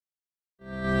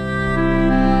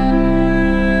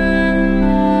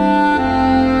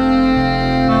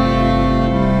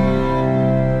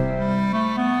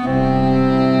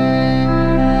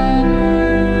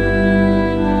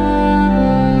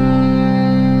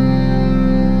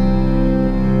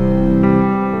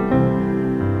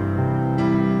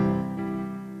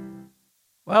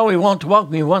we want to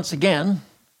welcome you once again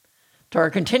to our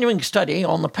continuing study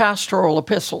on the pastoral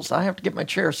epistles. I have to get my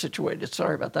chair situated.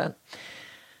 Sorry about that.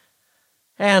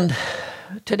 And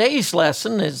today's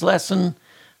lesson is lesson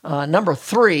number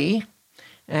 3,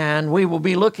 and we will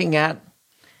be looking at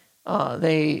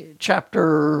the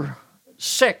chapter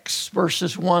 6,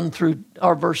 verses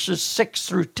 6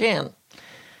 through 10.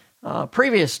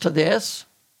 Previous to this,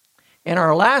 in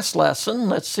our last lesson,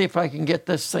 let's see if I can get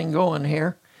this thing going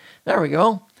here. There we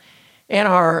go. In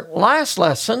our last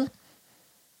lesson,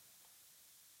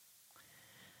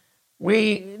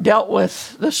 we dealt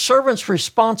with the servant's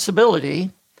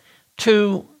responsibility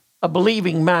to a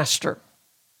believing master.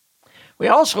 We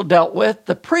also dealt with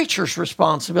the preacher's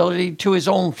responsibility to his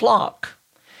own flock,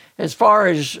 as far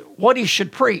as what he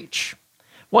should preach,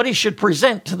 what he should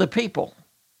present to the people.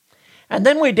 And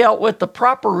then we dealt with the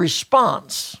proper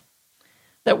response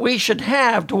that we should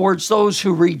have towards those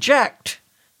who reject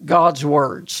God's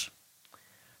words.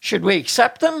 Should we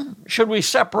accept them? Should we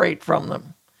separate from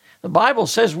them? The Bible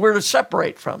says we're to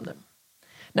separate from them.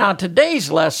 Now,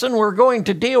 today's lesson, we're going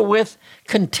to deal with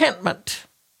contentment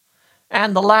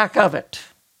and the lack of it.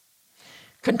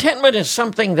 Contentment is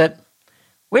something that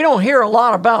we don't hear a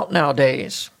lot about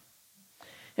nowadays.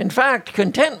 In fact,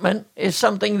 contentment is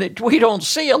something that we don't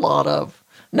see a lot of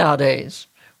nowadays,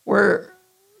 where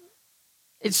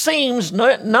it seems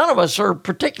none of us are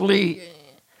particularly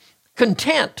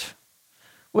content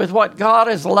with what God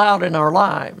has allowed in our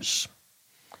lives.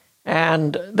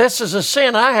 And this is a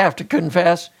sin I have to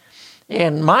confess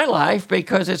in my life,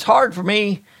 because it's hard for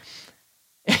me.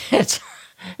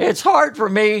 It's hard for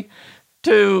me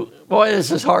to, boy, this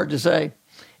is hard to say.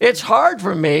 It's hard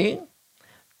for me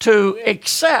to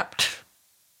accept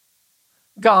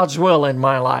God's will in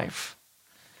my life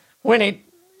when it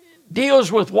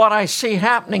deals with what I see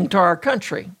happening to our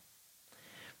country.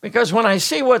 Because when I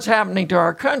see what's happening to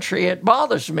our country, it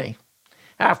bothers me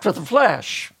after the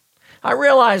flesh. I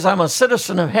realize I'm a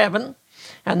citizen of heaven,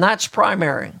 and that's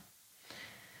primary.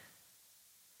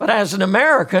 But as an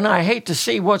American, I hate to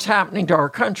see what's happening to our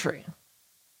country.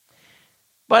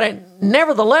 But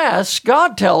nevertheless,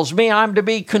 God tells me I'm to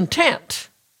be content.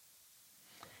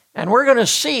 And we're going to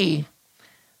see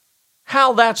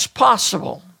how that's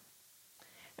possible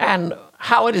and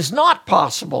how it is not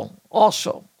possible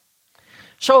also.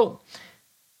 So,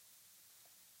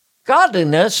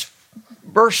 godliness,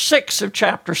 verse 6 of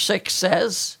chapter 6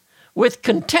 says, with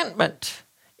contentment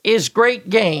is great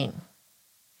gain.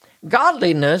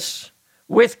 Godliness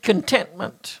with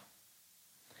contentment.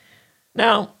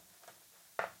 Now,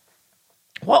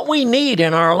 what we need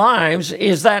in our lives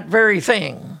is that very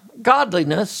thing.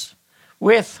 Godliness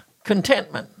with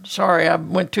contentment. Sorry, I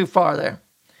went too far there.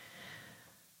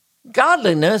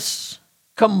 Godliness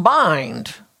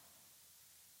combined,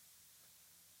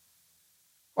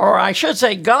 or I should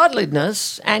say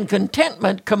godliness and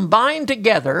contentment combined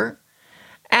together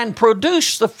and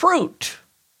produce the fruit.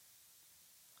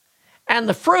 And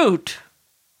the fruit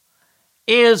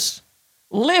is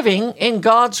living in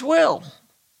God's will.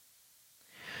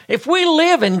 If we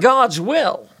live in God's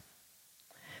will,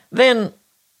 then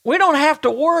we don't have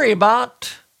to worry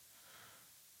about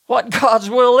what God's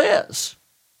will is.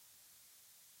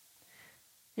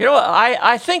 You know,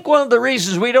 I think one of the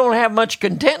reasons we don't have much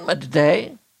contentment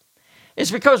today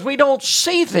is because we don't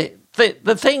see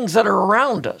the things that are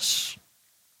around us.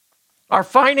 Our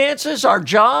finances, our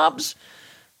jobs,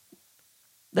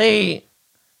 the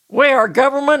way our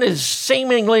government is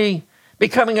seemingly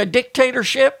becoming a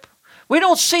dictatorship. We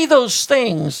don't see those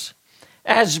things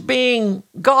as being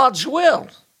God's will.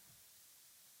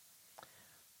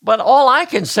 But all I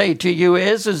can say to you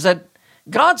is that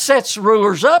God sets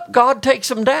rulers up, God takes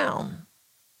them down.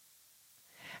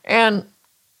 And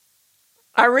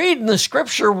I read in the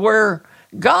scripture where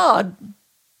God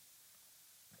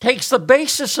takes the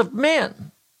basis of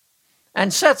men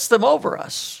and sets them over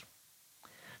us.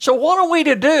 So what are we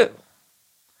to do?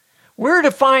 We're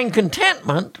to find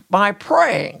contentment by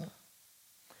praying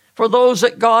for those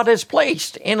that God has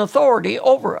placed in authority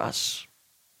over us,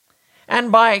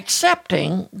 and by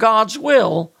accepting God's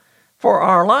will for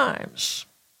our lives.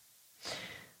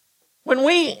 When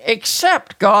we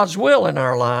accept God's will in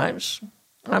our lives,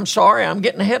 I'm sorry, I'm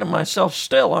getting ahead of myself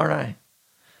still, aren't I?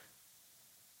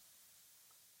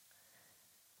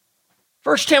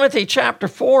 1 Timothy chapter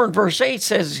 4 and verse 8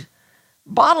 says,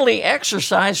 bodily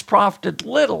exercise profited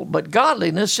little, but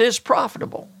godliness is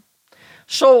profitable.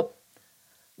 So,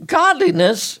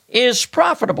 godliness is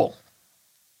profitable.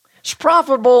 It's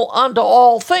profitable unto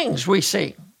all things, we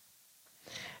see.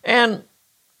 And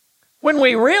when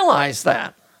we realize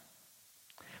that,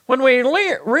 when we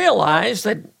realize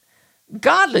that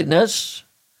godliness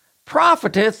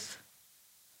profiteth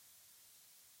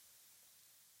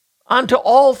unto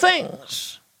all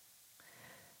things.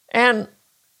 And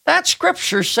that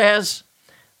scripture says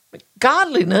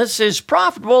godliness is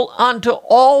profitable unto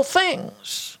all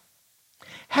things,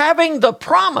 having the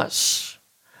promise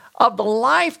of the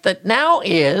life that now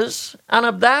is and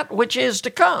of that which is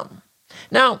to come.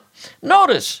 Now,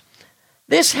 notice,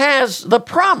 this has the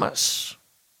promise,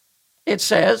 it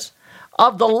says,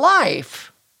 of the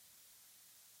life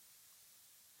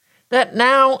that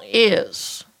now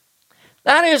is.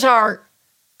 That is our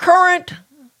current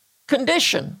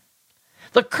condition,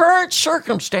 the current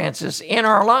circumstances in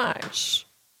our lives,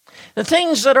 the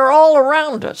things that are all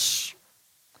around us,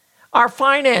 our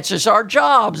finances, our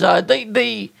jobs,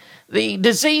 the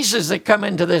diseases that come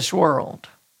into this world,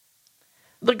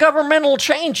 the governmental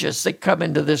changes that come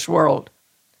into this world,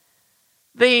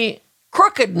 the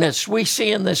crookedness we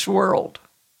see in this world.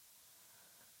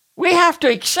 We have to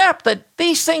accept that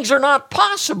these things are not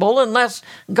possible unless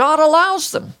God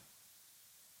allows them.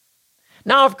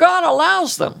 Now, if God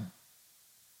allows them,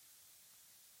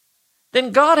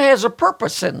 then God has a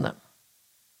purpose in them.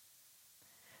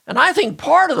 And I think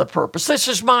part of the purpose, this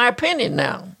is my opinion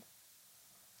now,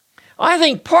 I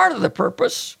think part of the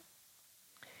purpose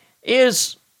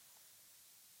is,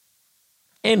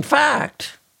 in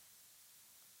fact,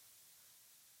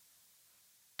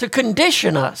 to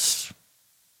condition us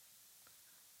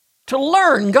to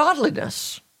learn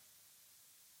godliness.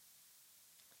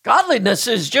 Godliness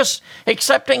is just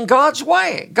accepting God's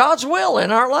way, God's will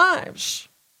in our lives,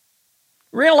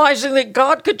 realizing that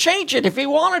God could change it if He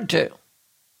wanted to.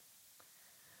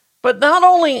 But not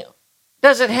only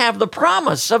does it have the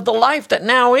promise of the life that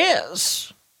now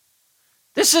is,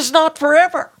 this is not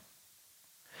forever,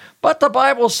 but the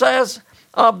Bible says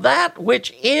of that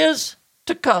which is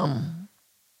to come.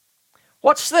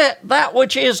 What's that? That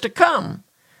which is to come.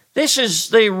 This is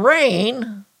the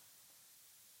reign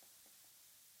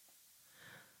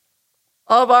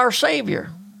of our Savior,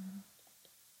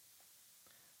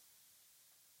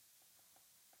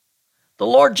 the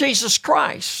Lord Jesus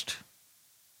Christ.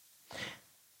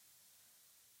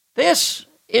 This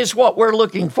is what we're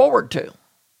looking forward to.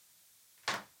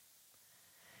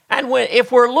 And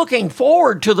if we're looking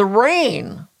forward to the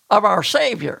reign of our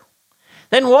Savior,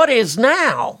 then what is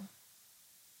now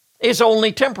is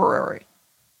only temporary.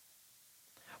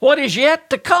 What is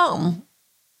yet to come,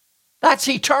 that's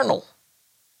eternal.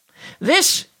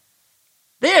 This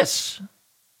is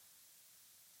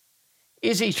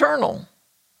eternal.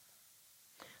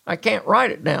 I can't write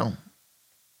it down.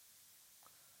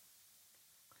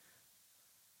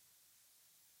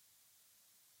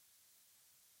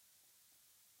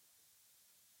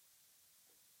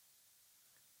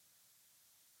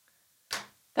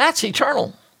 That's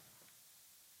eternal.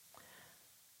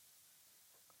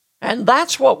 And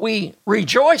that's what we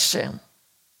rejoice in.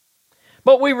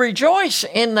 But we rejoice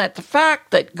in that the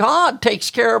fact that God takes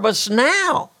care of us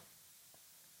now.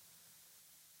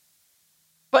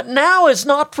 But now is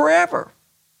not forever.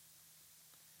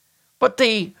 But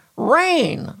the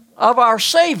reign of our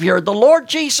Savior, the Lord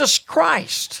Jesus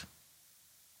Christ,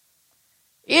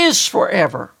 is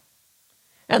forever.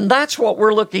 And that's what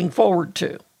we're looking forward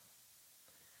to.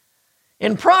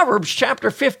 In Proverbs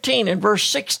chapter 15 and verse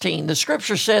 16, the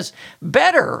scripture says,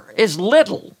 "Better is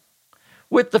little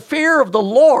with the fear of the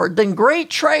Lord than great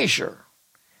treasure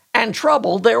and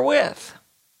trouble therewith."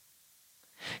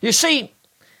 You see,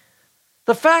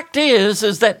 the fact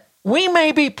is that we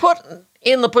may be put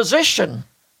in the position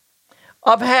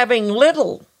of having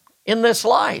little in this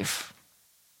life,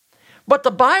 but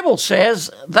the Bible says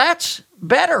that's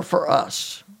better for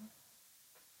us.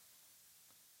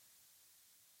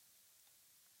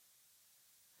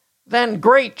 Than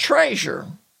great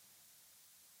treasure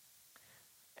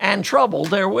and trouble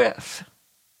therewith.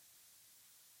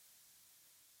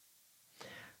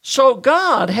 So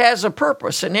God has a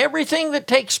purpose in everything that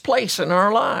takes place in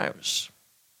our lives.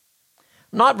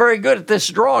 I'm not very good at this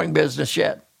drawing business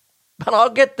yet, but I'll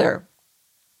get there.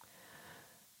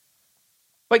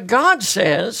 But God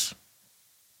says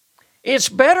it's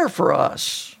better for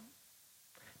us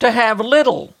to have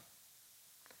little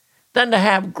than to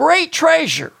have great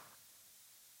treasure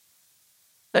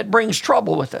that brings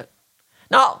trouble with it.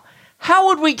 Now, how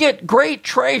would we get great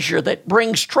treasure that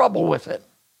brings trouble with it?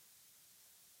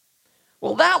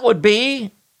 Well, that would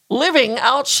be living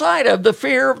outside of the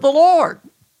fear of the Lord.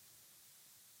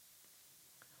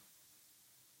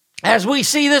 As we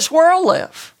see this world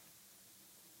live.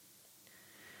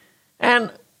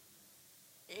 And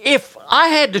if I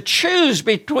had to choose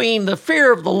between the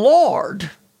fear of the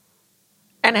Lord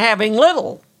and having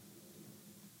little,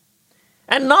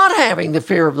 and not having the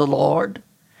fear of the Lord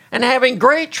and having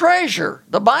great treasure.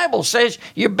 The Bible says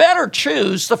you better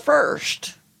choose the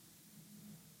first,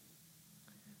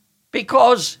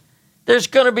 because there's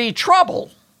going to be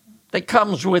trouble that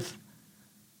comes with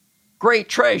great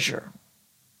treasure.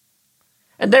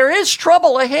 And there is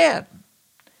trouble ahead.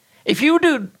 If you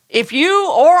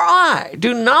or I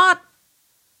do not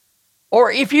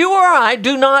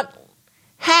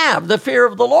have the fear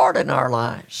of the Lord in our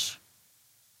lives,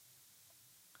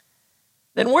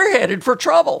 then we're headed for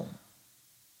trouble.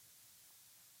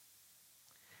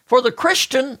 For the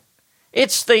Christian,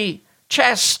 it's the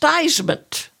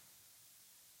chastisement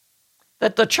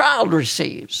that the child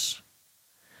receives.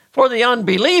 For the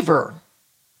unbeliever,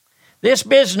 this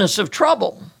business of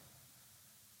trouble,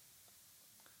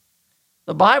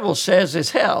 the Bible says,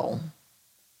 is hell,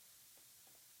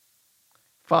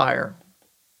 fire.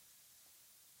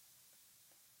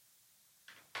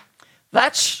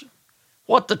 That's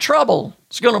what the trouble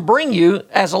is going to bring you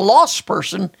as a lost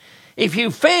person if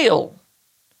you fail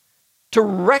to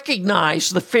recognize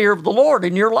the fear of the Lord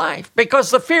in your life.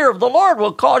 Because the fear of the Lord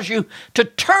will cause you to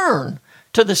turn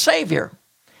to the Savior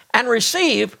and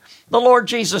receive the Lord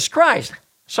Jesus Christ.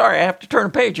 Sorry, I have to turn a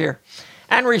page here.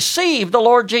 And receive the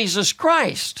Lord Jesus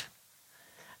Christ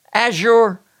as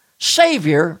your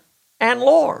Savior and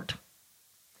Lord.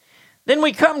 Then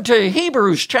we come to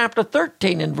Hebrews chapter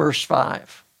 13 and verse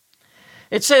 5.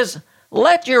 It says,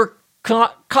 let your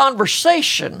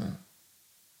conversation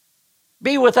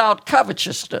be without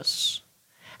covetousness,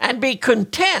 and be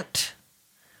content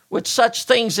with such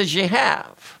things as ye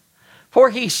have.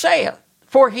 For he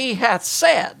hath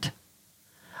said,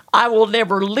 I will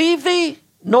never leave thee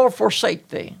nor forsake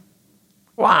thee.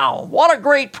 Wow, what a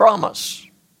great promise.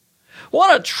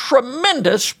 What a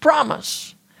tremendous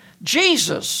promise.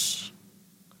 Jesus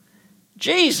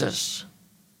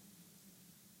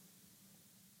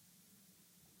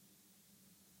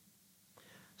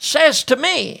says to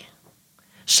me,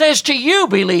 says to you,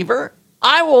 believer,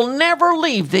 I will never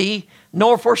leave thee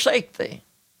nor forsake thee.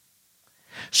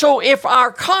 So if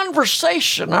our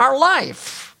conversation, our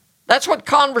life, that's what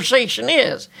conversation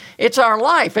is. It's our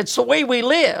life. It's the way we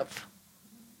live.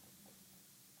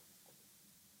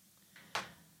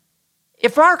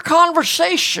 If our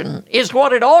conversation is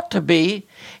what it ought to be,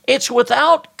 it's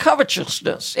without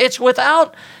covetousness. It's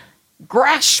without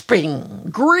grasping,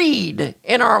 greed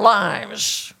in our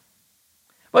lives,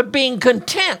 but being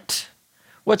content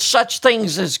with such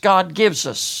things as God gives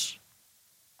us.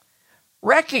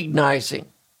 Recognizing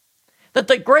that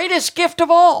the greatest gift of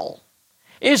all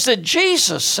is that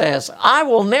Jesus says, I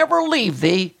will never leave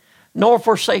thee nor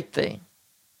forsake thee.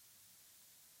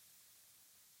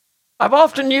 I've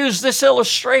often used this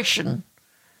illustration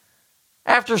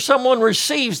after someone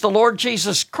receives the Lord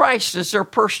Jesus Christ as their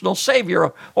personal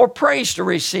Savior or prays to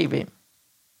receive Him.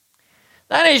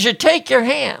 That is, you take your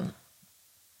hand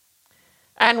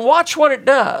and watch what it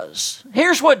does.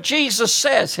 Here's what Jesus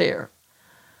says here.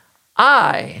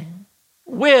 I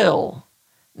will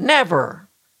never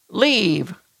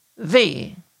leave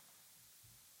thee.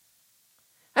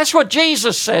 That's what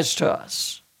Jesus says to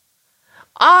us.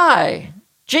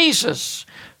 Jesus,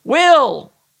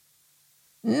 will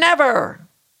never,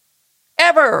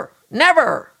 ever,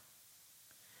 never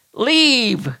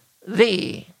leave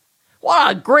thee. What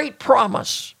a great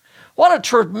promise. What a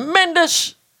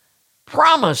tremendous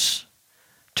promise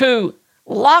to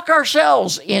lock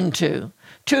ourselves into,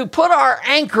 to put our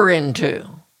anchor into.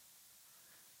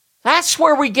 That's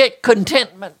where we get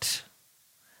contentment,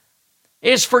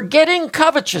 is forgetting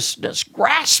covetousness,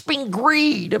 grasping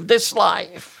greed of this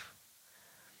life,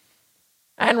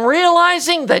 and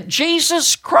realizing that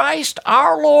Jesus Christ,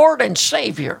 our Lord and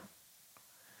Savior,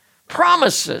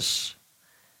 promises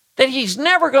that He's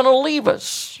never going to leave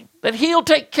us, that He'll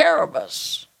take care of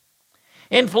us.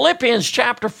 In Philippians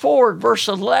chapter 4, verse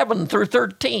 11 through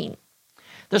 13,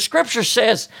 the scripture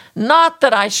says, not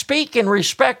that I speak in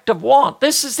respect of want.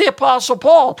 This is the Apostle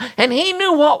Paul, and he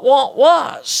knew what want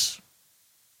was.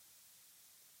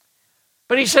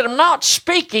 But he said, I'm not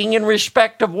speaking in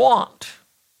respect of want.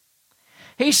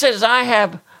 He says, I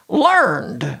have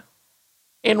learned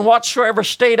in whatsoever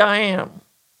state I am,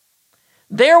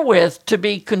 therewith to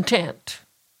be content.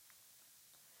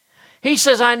 He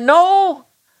says, I know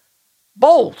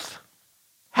both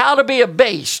how to be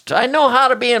abased. I know how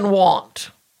to be in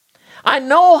want. I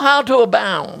know how to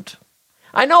abound.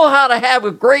 I know how to have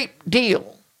a great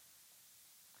deal.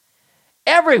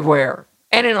 Everywhere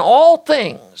and in all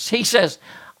things, he says,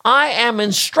 I am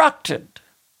instructed.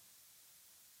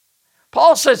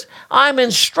 Paul says, I'm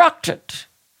instructed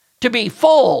to be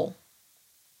full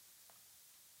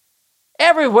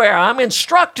Everywhere I'm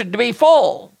instructed to be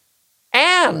full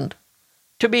and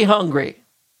to be hungry,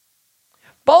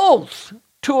 both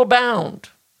to abound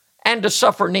and to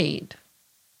suffer need.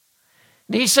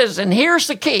 And he says, and here's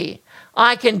the key,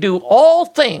 I can do all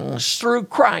things through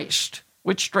Christ,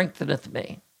 which strengtheneth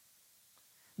me.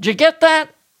 Did you get that?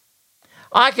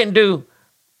 I can do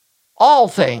all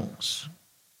things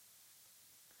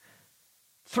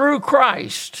through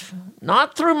Christ,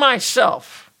 not through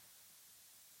myself,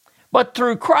 but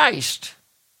through Christ,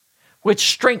 which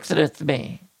strengtheneth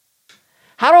me.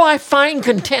 How do I find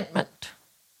contentment?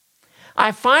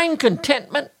 I find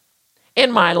contentment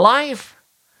in my life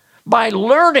by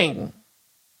learning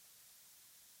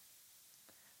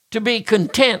to be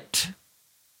content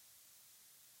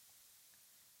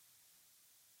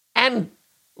and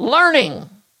learning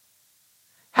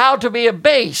how to be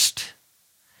abased,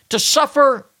 to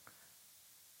suffer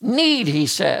need, he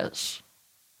says,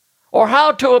 or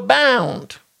how to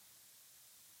abound,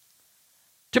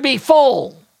 to be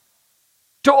full,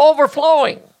 to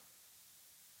overflowing.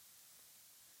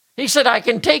 He said, I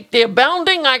can take the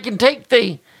abounding, I can take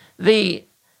the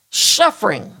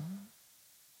suffering.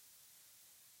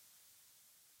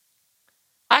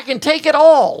 I can take it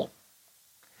all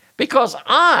because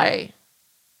I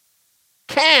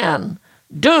can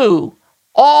do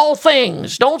all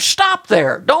things. Don't stop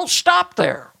there. Don't stop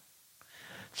there.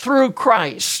 Through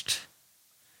Christ,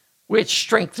 which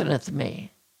strengtheneth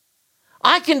me.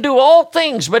 I can do all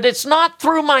things, but it's not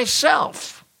through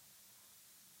myself.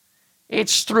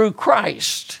 It's through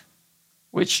Christ,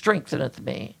 which strengtheneth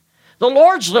me. The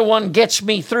Lord's the one who gets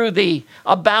me through the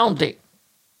abounding.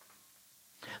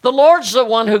 The Lord's the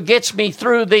one who gets me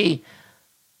through the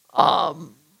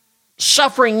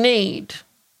suffering need.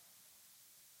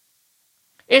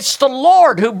 It's the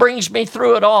Lord who brings me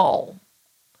through it all.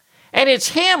 And it's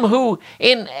Him who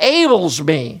enables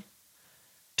me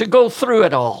to go through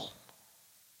it all.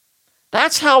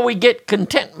 That's how we get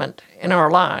contentment in our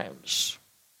lives.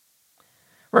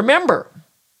 Remember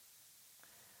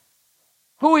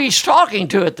who he's talking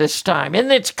to at this time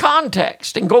in its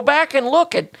context, and go back and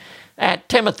look at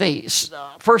Timothy's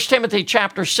 1 Timothy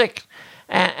chapter 6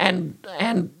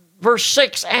 and verse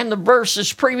 6 and the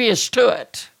verses previous to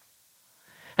it.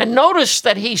 And notice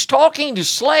that he's talking to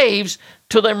slaves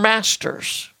to their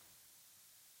masters.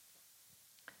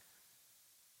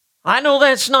 I know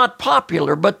that's not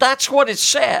popular, but that's what it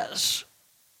says.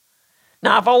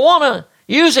 Now, if I want to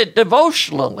use it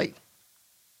devotionally,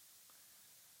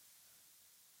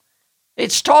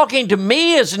 it's talking to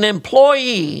me as an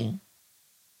employee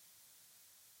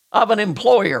of an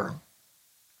employer.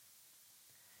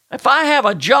 If I have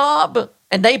a job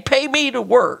and they pay me to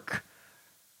work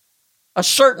a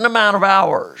certain amount of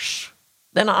hours,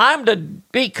 then I'm to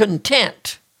be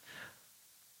content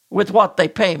with what they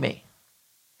pay me.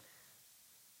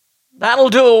 That'll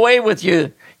do away with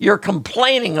your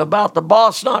complaining about the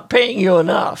boss not paying you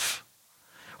enough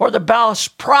or the boss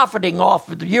profiting off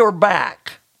of your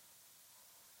back.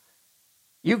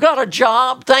 You got a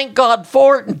job, thank God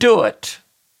for it and do it.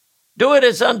 Do it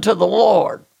as unto the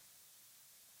Lord.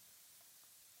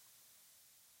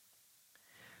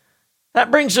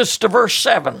 That brings us to verse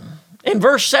 7. In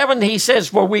verse 7, he says,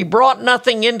 for we brought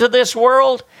nothing into this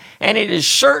world, and it is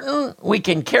certain we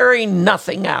can carry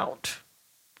nothing out.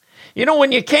 You know,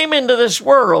 when you came into this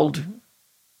world,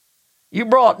 you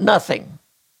brought nothing.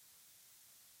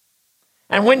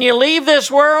 And when you leave this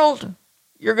world,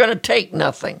 you're going to take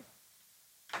nothing.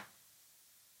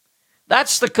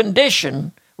 That's the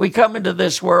condition we come into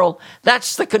this world.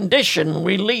 That's the condition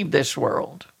we leave this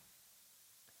world.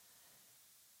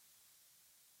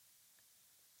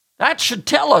 That should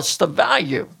tell us the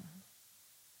value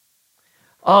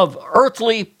of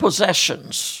earthly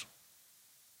possessions.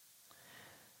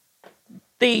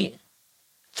 The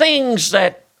things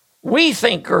that we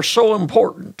think are so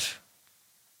important.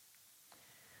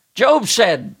 Job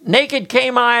said, naked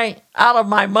came I out of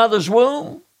my mother's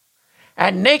womb,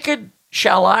 and naked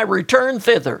shall I return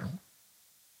thither.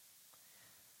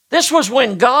 This was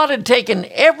when God had taken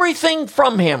everything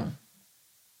from him.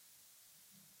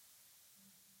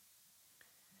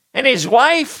 And his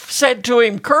wife said to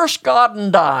him, curse God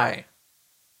and die.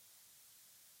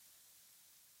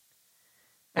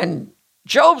 And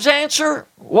Job's answer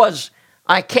was,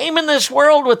 I came in this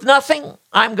world with nothing.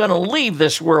 I'm going to leave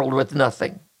this world with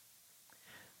nothing.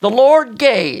 The Lord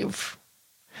gave.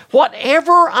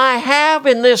 Whatever I have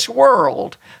in this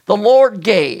world, the Lord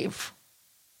gave.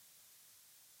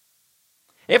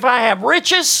 If I have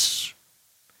riches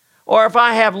or if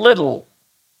I have little,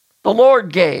 the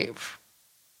Lord gave.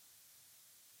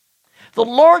 The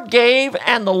Lord gave,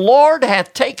 and the Lord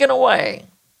hath taken away.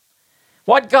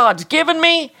 What God's given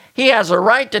me, he has a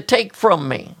right to take from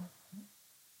me.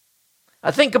 I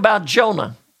think about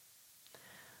Jonah.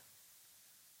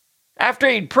 After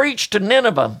he'd preached to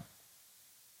Nineveh,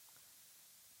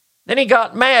 then he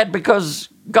got mad because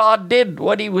God did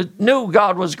what he knew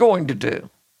God was going to do.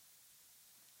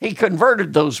 He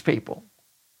converted those people.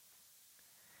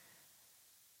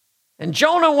 And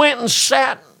Jonah went and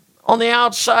sat on the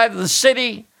outside of the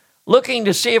city looking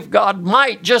to see if God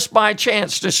might just by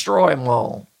chance destroy them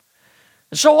all.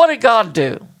 And so what did God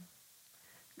do?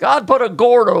 God put a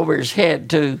gourd over his head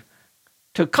to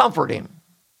comfort him,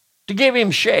 to give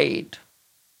him shade.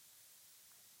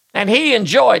 And he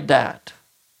enjoyed that.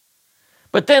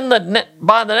 But then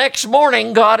by the next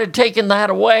morning, God had taken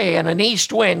that away and an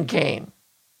east wind came.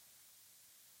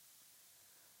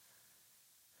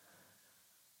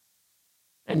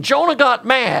 And Jonah got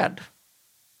mad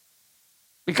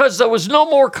because there was no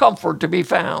more comfort to be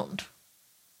found.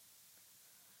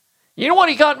 You know what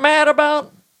he got mad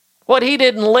about? What he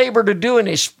didn't labor to do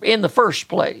in the first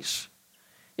place.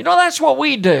 You know, that's what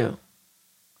we do.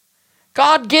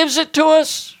 God gives it to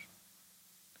us,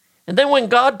 and then when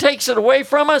God takes it away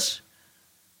from us,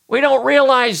 we don't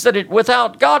realize that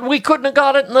without God, we couldn't have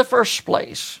got it in the first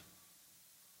place.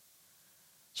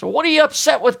 So what are you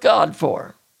upset with God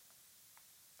for?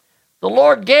 The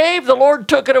Lord gave, the Lord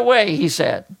took it away, he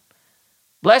said.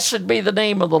 Blessed be the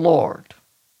name of the Lord.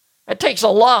 It takes a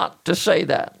lot to say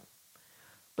that.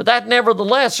 But that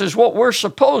nevertheless is what we're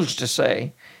supposed to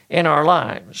say in our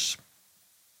lives.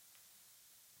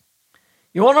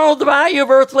 You want to know the value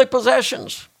of earthly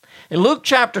possessions? In Luke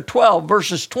chapter 12,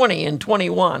 verses 20 and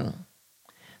 21,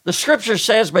 the scripture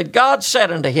says, "But God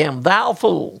said unto him, Thou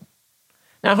fool."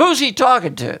 Now who's he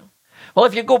talking to? Well,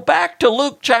 if you go back to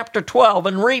Luke chapter 12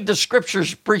 and read the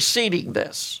scriptures preceding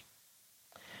this,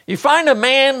 you find a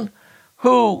man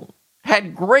who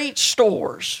had great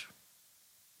stores.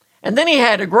 And then he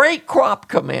had a great crop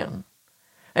come in.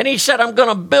 And he said, I'm going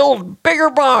to build bigger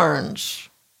barns.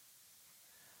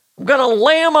 I'm going to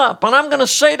lay them up. And I'm going to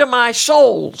say to my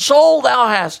soul, soul, thou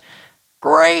hast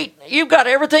great, you've got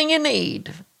everything you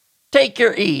need. Take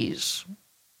your ease.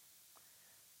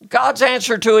 God's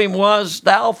answer to him was,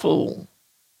 Thou fool,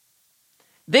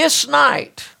 this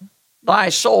night thy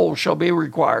soul shall be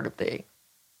required of thee.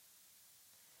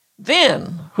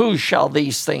 Then whose shall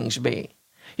these things be?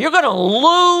 You're going to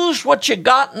lose what you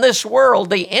got in this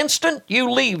world the instant you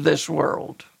leave this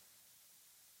world.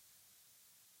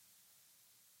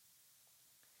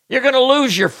 You're going to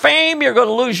lose your fame. You're going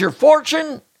to lose your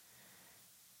fortune.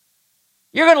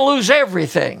 You're going to lose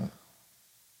everything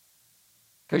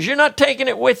because you're not taking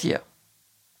it with you.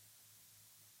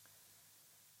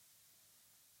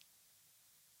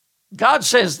 God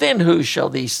says, then whose shall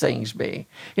these things be?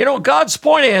 You know, God's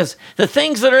point is the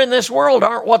things that are in this world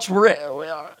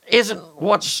isn't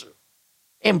what's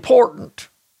important.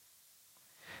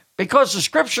 Because the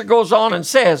scripture goes on and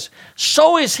says,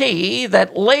 so is he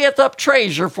that layeth up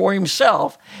treasure for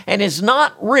himself and is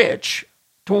not rich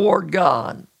toward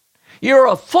God. You're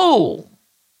a fool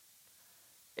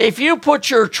if you put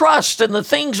your trust in the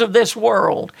things of this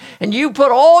world and you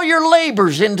put all your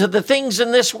labors into the things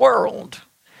in this world.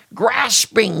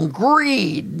 Grasping,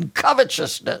 greed,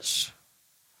 covetousness.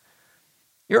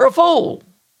 You're a fool.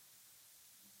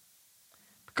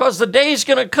 Because the day's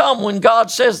going to come when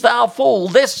God says, Thou fool,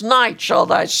 this night shall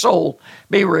thy soul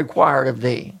be required of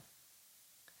thee.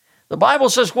 The Bible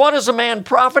says, what is a man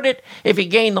profited if he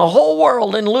gain the whole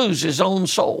world and lose his own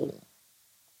soul?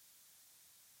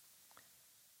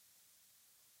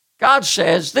 God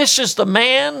says, this is the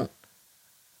man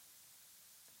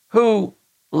who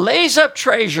lays up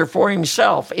treasure for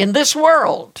himself in this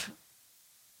world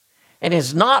and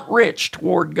is not rich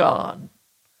toward God.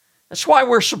 That's why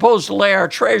we're supposed to lay our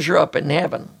treasure up in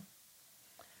heaven,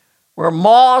 where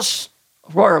loss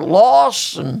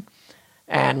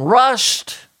and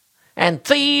rust and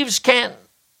thieves can't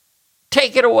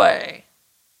take it away,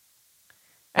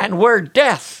 and where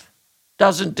death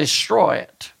doesn't destroy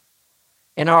it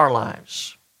in our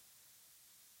lives.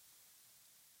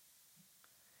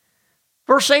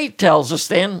 Verse 8 tells us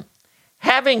then,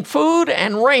 having food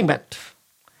and raiment,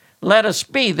 let us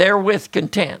be therewith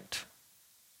content.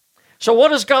 So what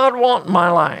does God want in my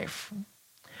life?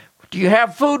 Do you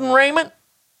have food and raiment?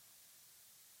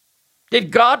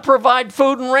 Did God provide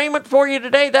food and raiment for you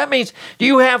today? That means, do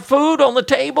you have food on the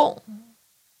table?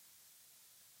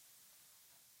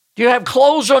 Do you have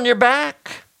clothes on your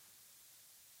back?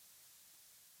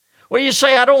 Well, you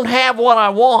say, I don't have what I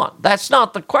want. That's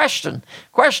not the question.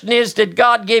 The question is, did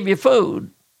God give you food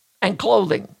and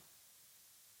clothing?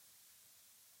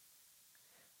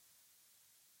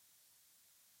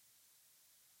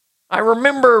 I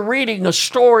remember reading a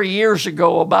story years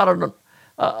ago about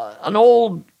an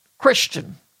old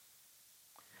Christian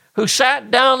who sat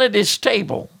down at his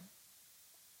table.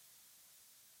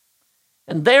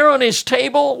 And there on his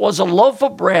table was a loaf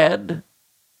of bread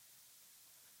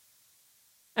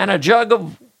and a jug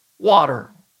of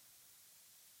water.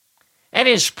 And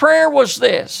his prayer was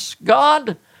this: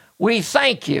 God, we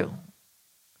thank you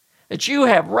that you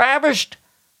have ravished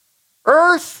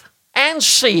earth and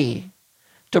sea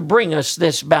to bring us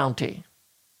this bounty.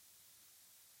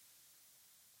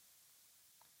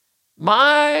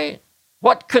 My,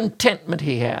 what contentment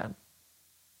he had.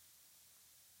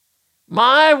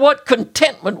 My, what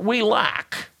contentment we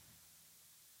lack.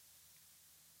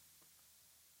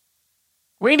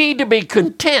 We need to be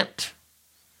content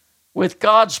with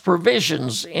God's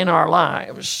provisions in our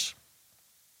lives.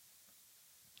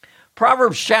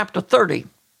 Proverbs chapter 30,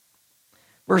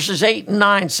 verses 8 and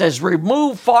 9 says,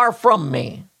 remove far from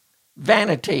me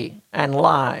vanity and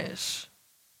lies.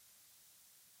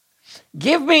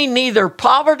 Give me neither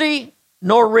poverty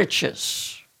nor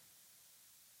riches.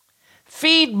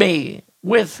 Feed me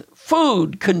with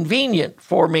food convenient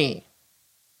for me,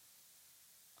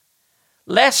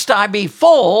 lest I be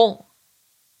full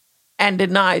and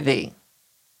deny thee,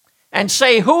 and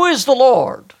say, who is the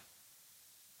Lord?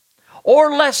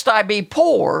 Or lest I be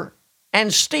poor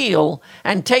and steal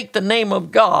and take the name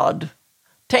of God,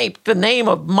 take the name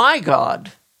of my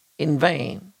God in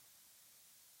vain.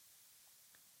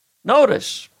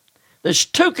 Notice, there's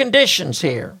two conditions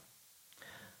here: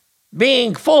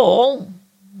 being full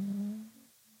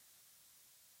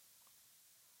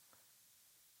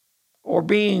or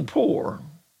being poor.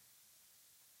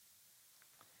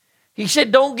 He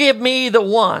said, don't give me the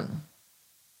one,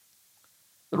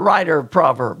 the writer of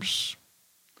Proverbs.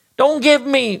 Don't give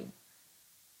me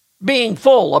being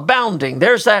full, abounding.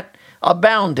 There's that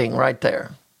abounding right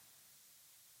there.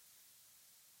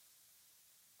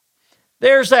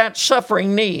 There's that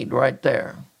suffering need right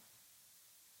there.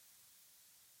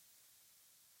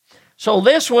 So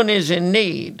this one is in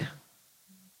need.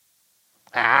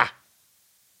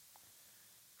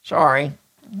 Sorry.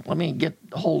 Let me get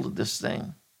hold of this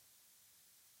thing.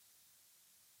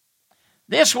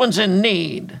 This one's in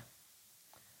need.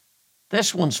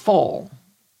 This one's full.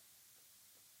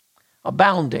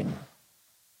 Abounding.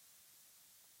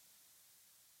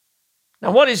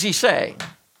 Now what does he say?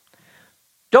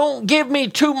 Don't give me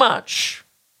too much.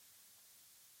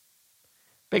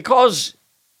 Because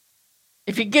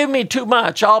if you give me too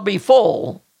much, I'll be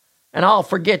full and I'll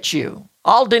forget you.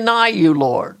 I'll deny you,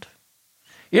 Lord.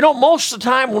 You know, most of the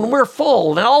time when we're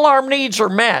full and all our needs are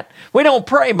met, we don't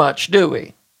pray much, do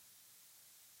we?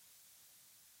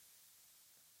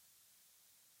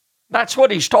 That's what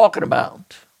he's talking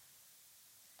about.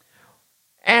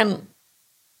 And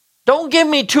don't give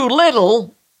me too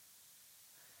little,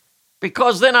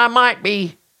 because then I might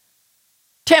be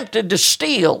tempted to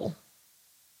steal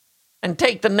and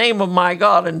take the name of my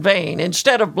God in vain.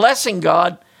 Instead of blessing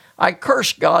God, I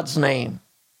curse God's name.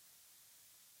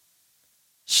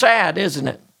 Sad, isn't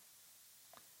it?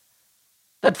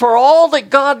 That for all that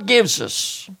God gives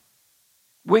us,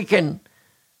 we can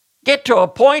get to a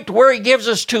point where he gives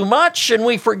us too much and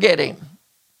we forget him.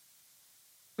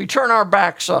 We turn our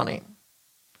backs on him.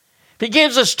 If he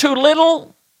gives us too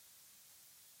little,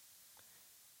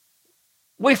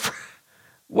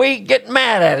 we get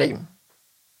mad at him.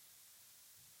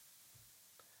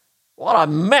 What a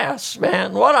mess,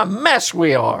 man. What a mess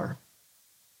we are.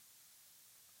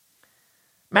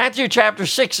 Matthew chapter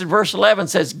 6 and verse 11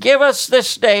 says, give us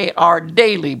this day our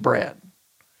daily bread.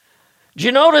 Do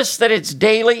you notice that it's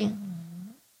daily?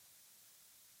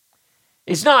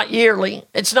 It's not yearly.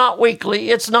 It's not weekly.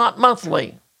 It's not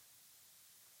monthly.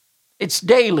 It's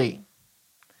daily.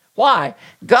 Why?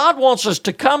 God wants us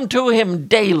to come to him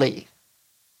daily.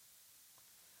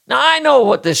 Now, I know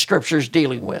what this scripture is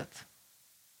dealing with.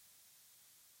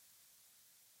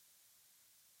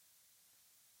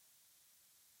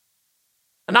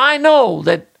 And I know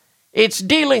that it's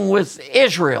dealing with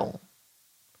Israel.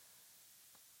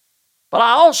 But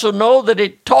I also know that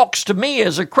it talks to me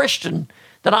as a Christian,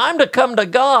 that I'm to come to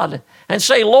God and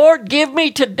say, Lord, give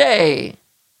me today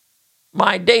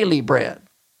my daily bread.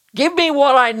 Give me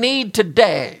what I need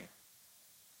today.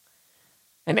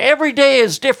 And every day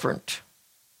is different.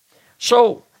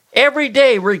 So every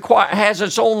day has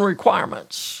its own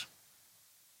requirements.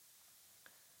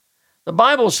 The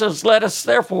Bible says, let us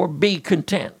therefore be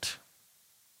content.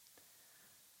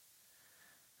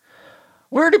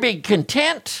 We're to be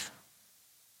content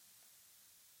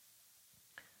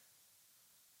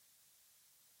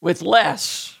with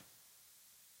less.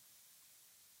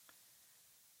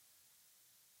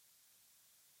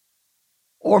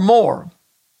 or more.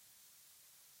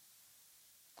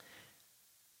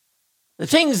 The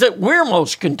things that we're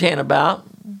most content about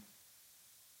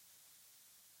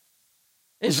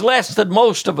is less than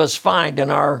most of us find in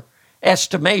our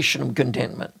estimation of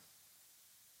contentment.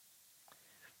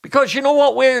 Because you know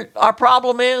what our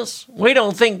problem is? We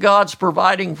don't think God's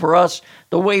providing for us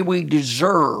the way we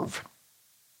deserve.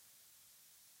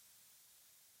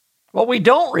 What we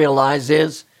don't realize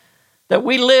is that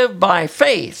we live by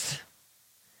faith.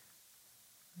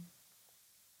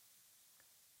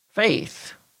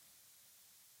 Faith.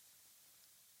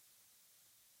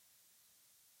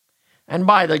 And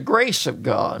by the grace of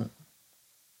God.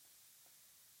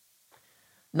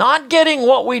 Not getting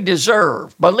what we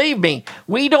deserve. Believe me,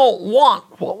 we don't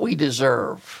want what we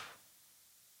deserve.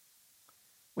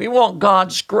 We want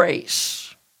God's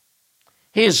grace.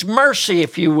 His mercy,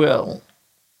 if you will.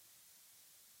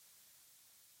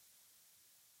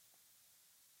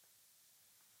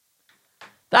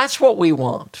 That's what we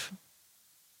want.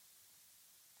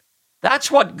 That's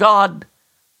what God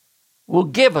will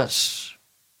give us.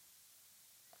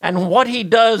 And what He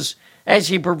does as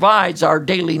He provides our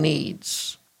daily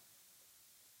needs.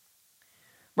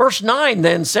 Verse 9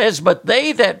 then says, but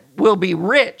they that will be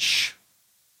rich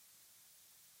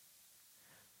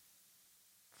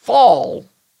fall.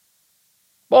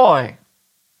 Boy,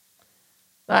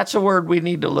 that's a word we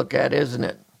need to look at, isn't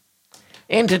it?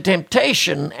 Into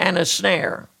temptation and a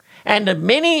snare, and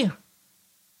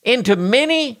into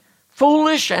many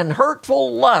foolish and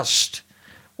hurtful lust,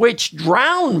 which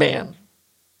drown men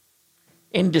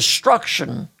in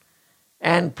destruction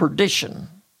and perdition.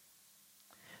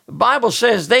 The Bible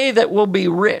says they that will be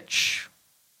rich.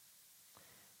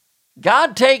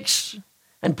 God takes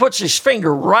and puts His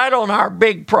finger right on our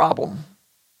big problem.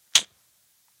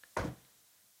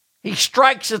 He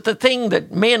strikes at the thing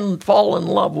that men fall in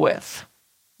love with,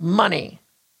 money.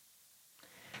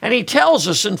 And He tells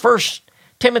us in 1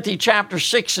 Timothy chapter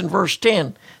 6 and verse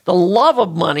 10, the love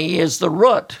of money is the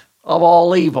root of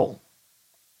all evil.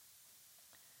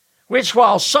 Which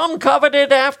while some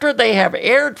coveted after, they have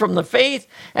erred from the faith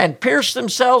and pierced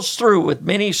themselves through with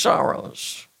many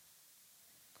sorrows.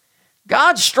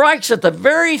 God strikes at the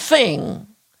very thing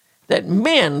that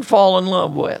men fall in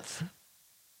love with.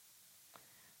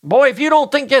 Boy, if you don't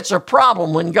think it's a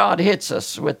problem when God hits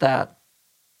us with that,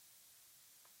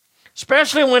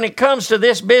 especially when it comes to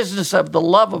this business of the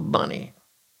love of money.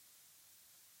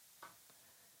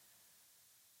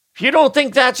 If you don't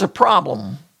think that's a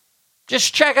problem,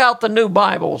 just check out the new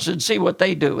Bibles and see what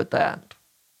they do with that.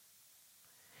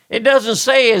 It doesn't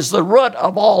say is the root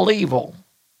of all evil.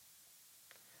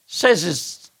 It says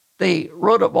it's the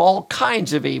root of all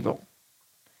kinds of evil.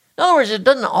 In other words,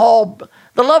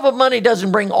 the love of money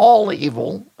doesn't bring all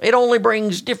evil. It only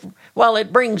brings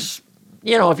it brings,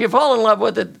 if you fall in love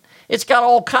with it, it's got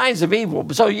all kinds of evil.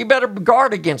 So you better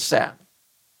guard against that.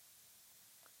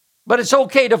 But it's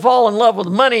okay to fall in love with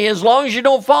money as long as you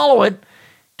don't follow it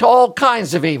to all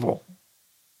kinds of evil.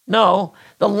 No,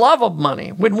 the love of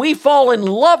money. When we fall in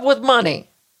love with money,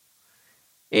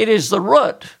 it is the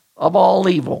root of all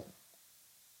evil.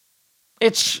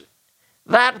 It's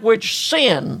that which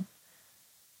sin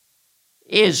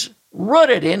is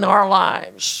rooted in our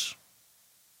lives.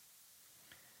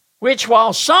 Which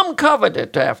while some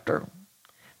coveted after,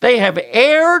 they have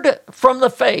erred from the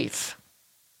faith.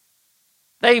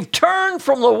 They've turned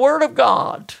from the Word of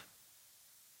God.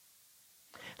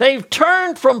 They've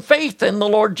turned from faith in the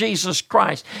Lord Jesus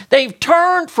Christ. They've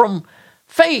turned from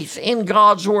faith in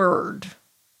God's Word.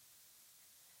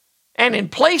 And in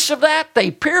place of that, they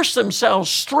pierce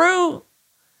themselves through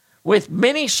with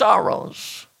many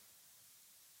sorrows.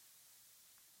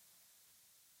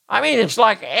 I mean, it's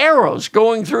like arrows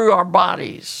going through our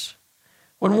bodies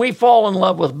when we fall in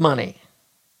love with money.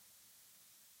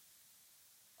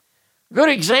 Good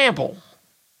example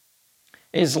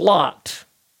is Lot.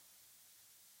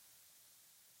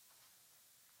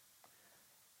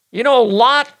 You know,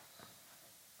 Lot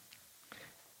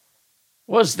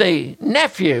was the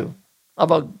nephew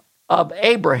of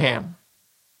Abraham.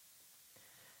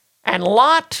 And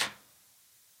Lot,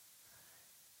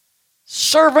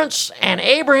 servants and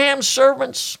Abraham's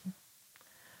servants,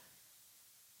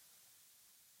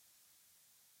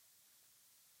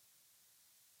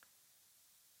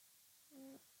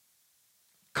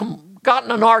 got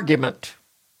in an argument.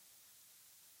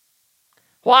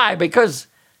 Why? Because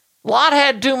Lot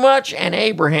had too much and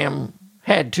Abraham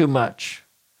had too much.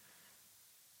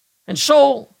 And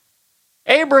so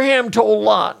Abraham told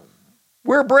Lot,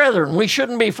 we're brethren, we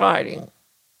shouldn't be fighting.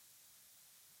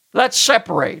 Let's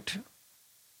separate.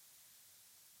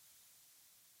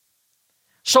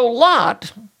 So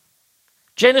Lot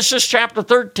Genesis chapter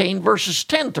 13, verses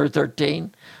 10 through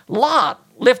 13, Lot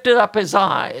lifted up his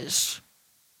eyes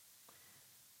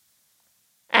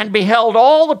and beheld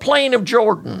all the plain of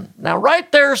Jordan. Now,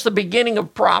 right there's the beginning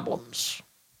of problems.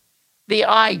 The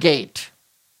eye gate.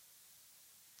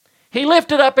 He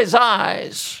lifted up his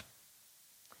eyes.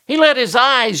 He let his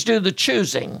eyes do the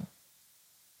choosing.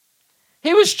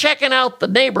 He was checking out the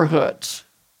neighborhoods.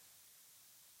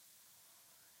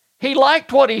 He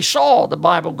liked what he saw, the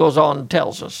Bible goes on and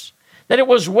tells us, that it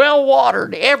was well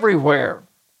watered everywhere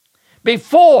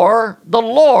before the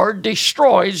Lord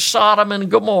destroys Sodom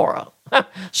and Gomorrah.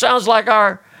 Sounds like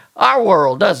our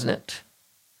world, doesn't it?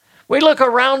 We look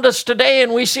around us today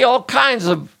and we see all kinds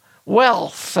of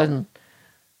wealth and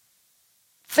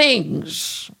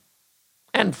things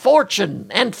and fortune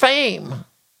and fame.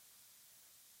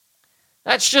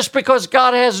 That's just because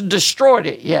God hasn't destroyed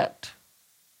it yet.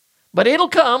 But it'll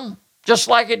come, just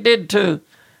like it did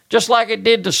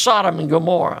to Sodom and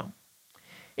Gomorrah.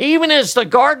 Even as the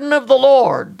garden of the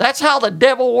Lord, that's how the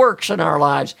devil works in our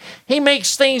lives. He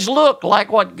makes things look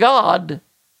like what God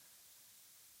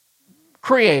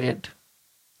created.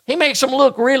 He makes them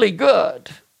look really good.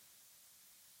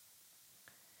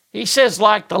 He says,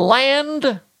 like the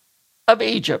land of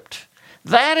Egypt.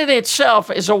 That in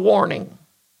itself is a warning.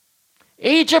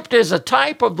 Egypt is a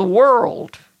type of the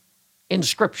world in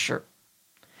Scripture.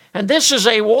 And this is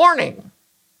a warning.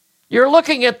 You're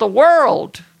looking at the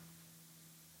world.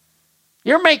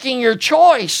 You're making your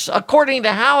choice according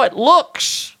to how it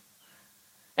looks.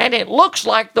 And it looks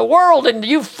like the world, and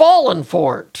you've fallen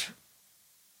for it.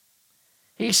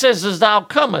 He says, as thou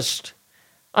comest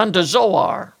unto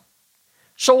Zoar.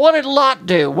 So what did Lot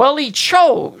do? Well, he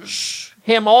chose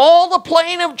him all the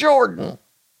plain of Jordan.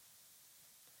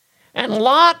 And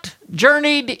Lot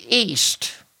journeyed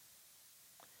east.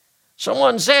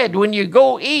 Someone said, when you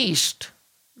go east,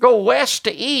 go west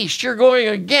to east, you're going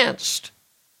against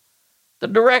the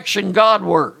direction God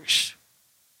works.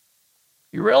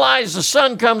 You realize the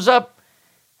sun comes up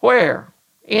where?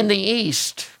 In the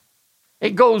east.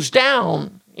 It goes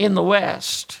down in the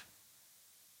west.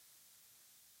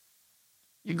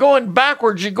 You're going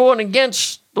backwards, you're going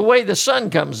against the way the sun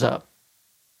comes up.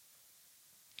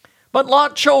 But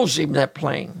Lot chose him that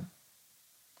plain.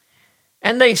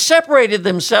 And they separated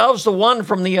themselves, the one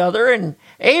from the other, and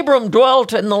Abram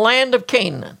dwelt in the land of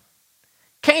Canaan.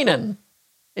 Canaan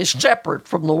is separate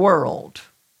from the world.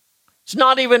 It's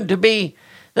not even to be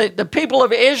the people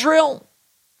of Israel,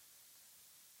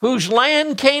 whose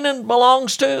land Canaan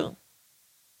belongs to.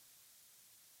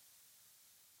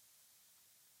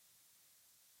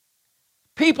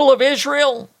 People of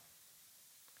Israel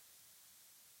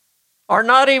are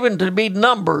not even to be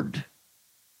numbered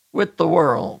with the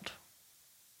world.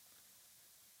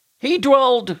 He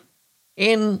dwelled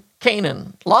in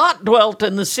Canaan. Lot dwelt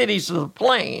in the cities of the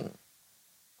plain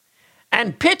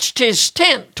and pitched his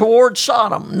tent toward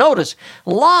Sodom. Notice,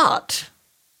 Lot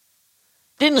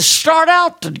didn't start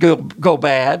out to go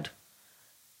bad,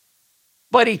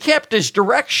 but he kept his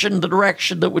direction the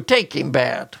direction that would take him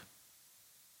bad.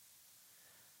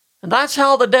 And that's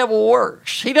how the devil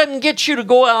works. He doesn't get you to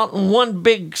go out in one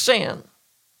big sin.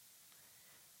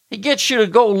 He gets you to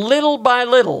go little by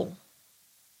little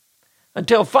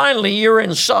until finally you're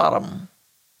in Sodom.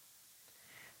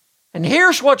 And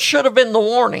here's what should have been the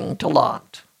warning to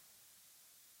Lot.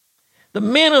 The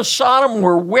men of Sodom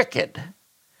were wicked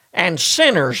and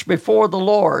sinners before the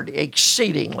Lord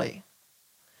exceedingly.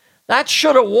 That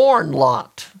should have warned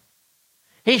Lot.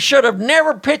 He should have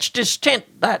never pitched his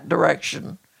tent that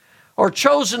direction or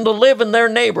chosen to live in their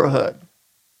neighborhood.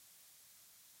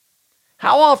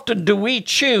 How often do we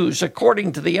choose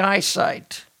according to the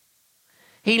eyesight?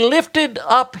 He lifted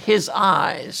up his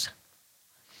eyes.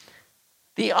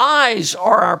 The eyes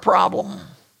are our problem.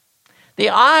 The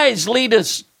eyes lead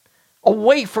us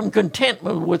away from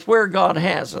contentment with where God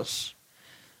has us.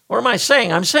 What am I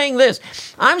saying? I'm saying this.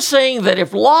 I'm saying that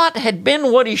if Lot had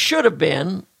been what he should have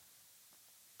been,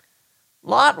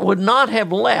 Lot would not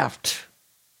have left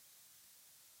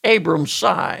Abram's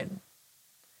side.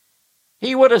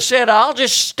 He would have said, I'll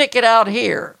just stick it out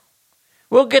here.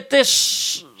 We'll get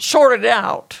this sorted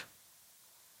out.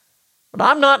 But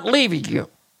I'm not leaving you.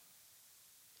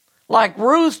 Like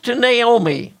Ruth to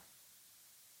Naomi,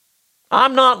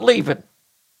 I'm not leaving.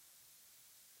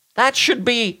 That should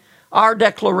be our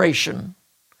declaration.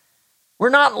 We're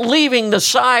not leaving the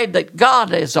side that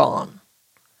God is on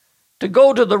to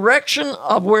go to the direction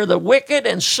of where the wicked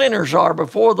and sinners are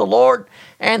before the Lord,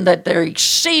 and that they're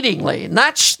exceedingly, and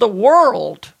that's the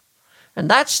world, and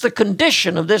that's the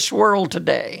condition of this world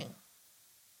today.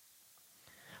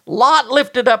 Lot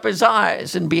lifted up his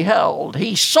eyes and beheld.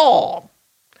 He saw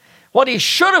What he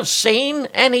should have seen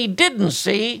and he didn't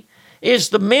see is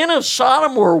the men of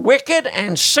Sodom were wicked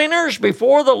and sinners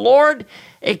before the Lord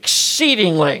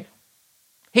exceedingly.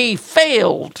 He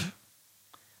failed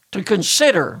to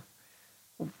consider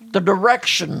the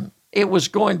direction it was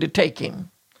going to take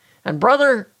him. And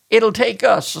brother, it'll take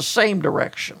us the same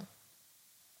direction.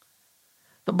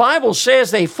 The Bible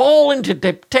says they fall into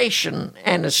temptation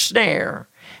and a snare,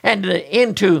 and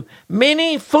into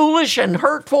many foolish and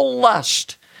hurtful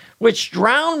lusts, which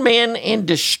drown men in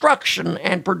destruction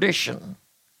and perdition.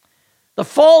 The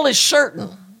fall is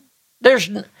certain.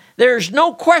 There's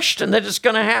no question that it's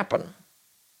going to happen.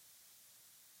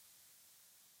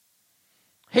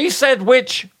 He said,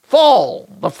 which fall.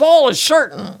 The fall is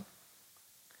certain.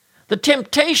 The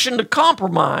temptation to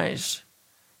compromise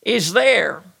is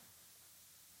there.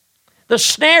 The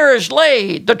snare is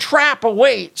laid. The trap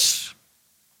awaits.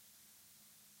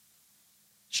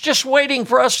 It's just waiting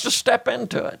for us to step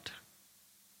into it.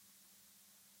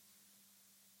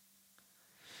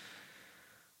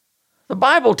 The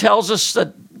Bible tells us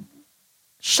that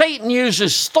Satan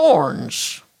uses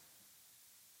thorns.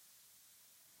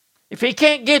 If he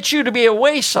can't get you to be a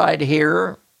wayside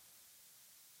hearer,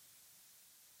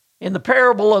 in the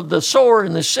parable of the sower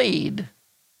and the seed,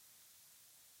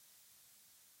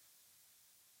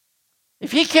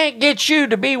 if he can't get you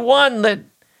to be one that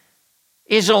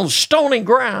is on stony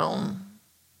ground,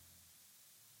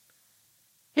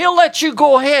 he'll let you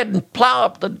go ahead and plow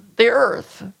up the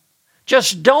earth.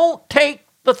 Just don't take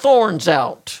the thorns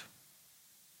out.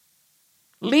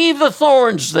 Leave the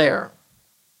thorns there.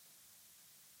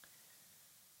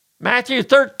 Matthew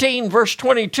 13, verse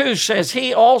 22 says,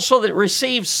 he also that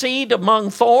receives seed among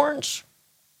thorns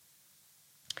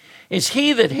is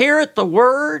he that heareth the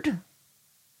word,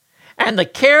 and the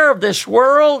care of this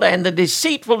world and the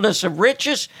deceitfulness of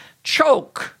riches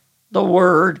choke the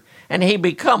word, and he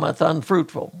becometh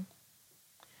unfruitful.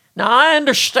 Now, I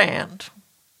understand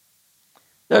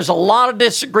there's a lot of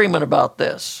disagreement about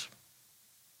this.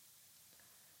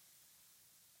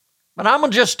 But I'm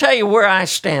going to just tell you where I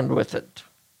stand with it.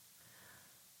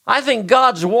 I think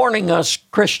God's warning us,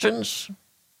 Christians,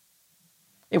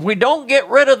 if we don't get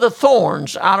rid of the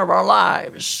thorns out of our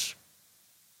lives,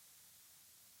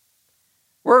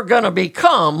 we're going to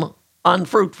become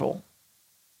unfruitful.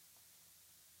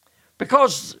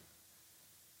 Because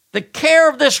the care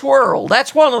of this world,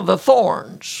 that's one of the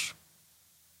thorns.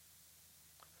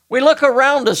 We look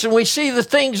around us and we see the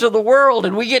things of the world,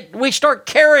 and we start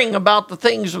caring about the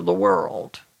things of the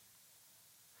world.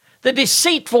 The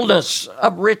deceitfulness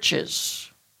of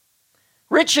riches.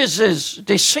 Riches is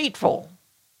deceitful.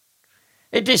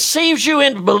 It deceives you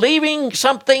into believing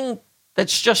something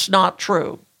that's just not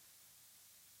true.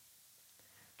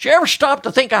 Did you ever stop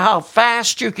to think of how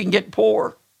fast you can get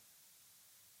poor?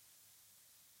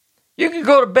 You can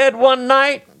go to bed one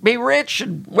night, be rich,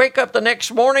 and wake up the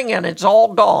next morning and it's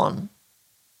all gone.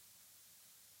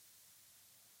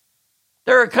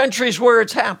 There are countries where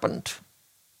it's happened.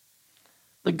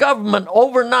 The government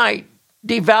overnight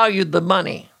devalued the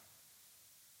money.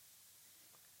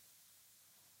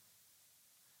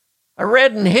 I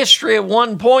read in history at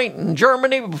one point in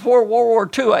Germany before World War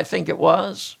II, I think it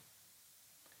was,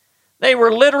 they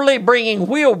were literally bringing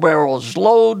wheelbarrow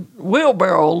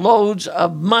loads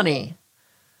of money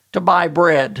to buy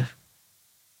bread.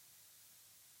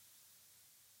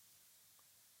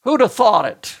 Who'd have thought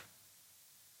it?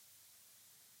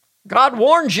 God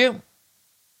warns you.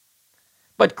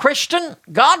 But Christian,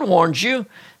 God warns you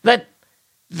that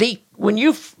when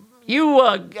you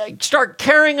start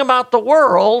caring about the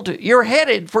world, you're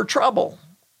headed for trouble.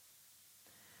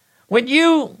 When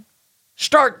you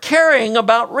start caring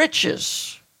about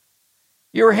riches,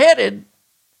 you're headed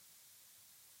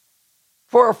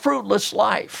for a fruitless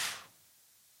life.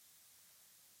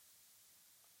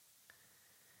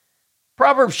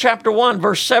 Proverbs chapter 1,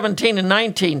 verse 17 and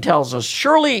 19 tells us,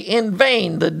 surely in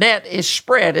vain the net is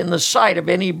spread in the sight of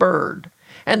any bird,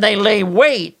 and they lay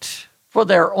wait for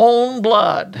their own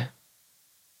blood,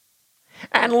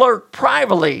 and lurk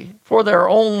privately for their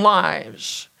own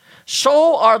lives.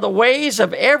 So are the ways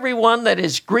of everyone that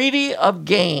is greedy of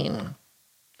gain,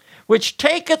 which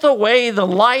taketh away the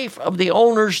life of the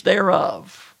owners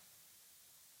thereof.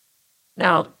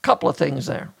 Now, a couple of things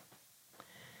there.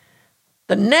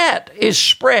 The net is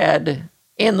spread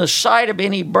in the sight of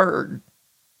any bird.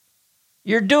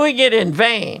 You're doing it in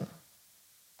vain.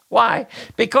 Why?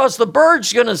 Because the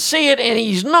bird's going to see it and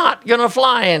he's not going to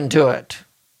fly into it.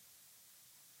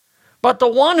 But the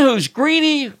one who's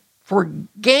greedy for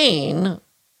gain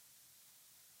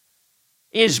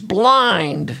is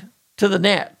blind to the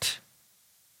net.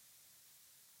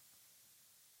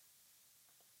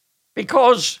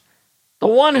 Because the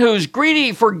one who's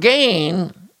greedy for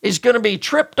gain is going to be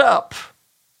tripped up.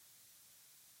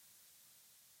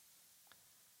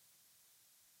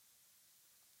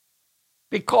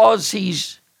 Because he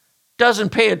doesn't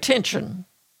pay attention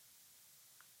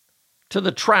to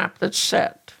the trap that's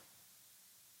set.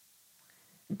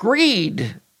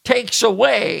 Greed takes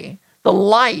away the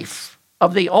life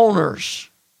of the owners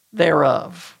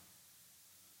thereof.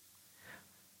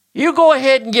 You go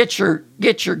ahead and get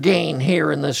your gain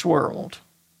here in this world.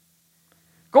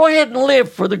 Go ahead and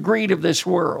live for the greed of this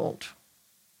world.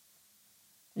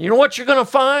 You know what you're going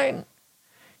to find?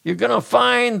 You're going to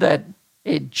find that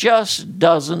it just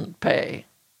doesn't pay.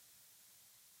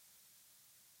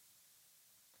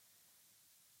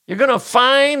 You're going to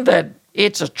find that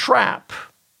it's a trap.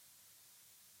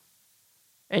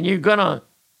 And you're going to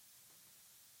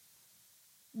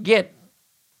get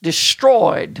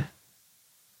destroyed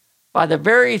by the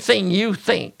very thing you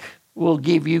think will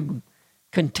give you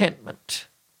contentment.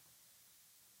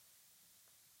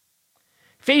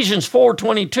 Ephesians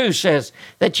 4:22 says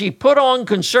that ye put on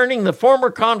concerning the former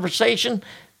conversation.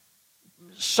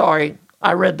 Sorry,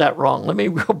 I read that wrong. Let me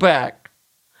go back.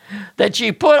 That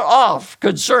ye put off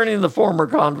concerning the former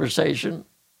conversation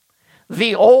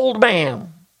the old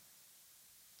man,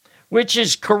 which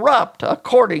is corrupt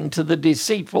according to the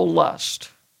deceitful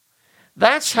lust.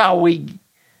 That's how we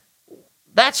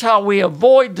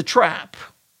avoid the trap.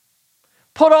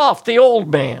 Put off the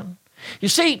old man. You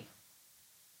see,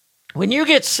 when you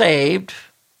get saved,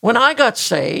 when I got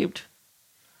saved,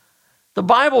 the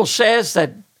Bible says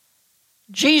that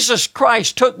Jesus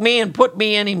Christ took me and put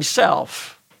me in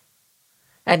himself.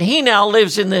 And he now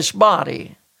lives in this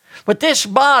body. But this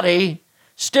body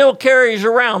still carries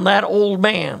around that old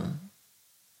man.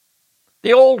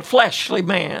 The old fleshly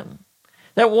man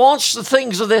that wants the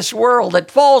things of this world,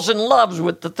 that falls in love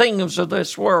with the things of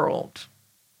this world.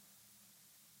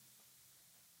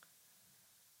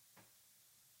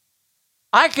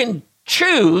 I can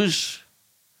choose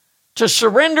to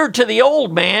surrender to the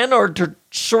old man or to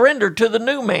surrender to the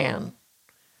new man,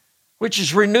 which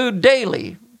is renewed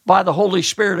daily by the Holy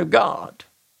Spirit of God.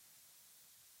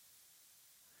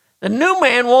 The new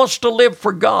man wants to live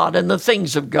for God and the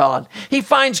things of God. He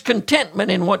finds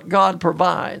contentment in what God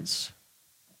provides.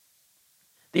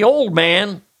 The old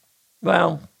man,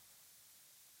 well,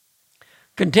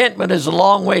 contentment is a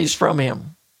long ways from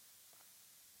him.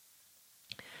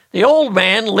 The old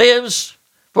man lives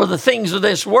for the things of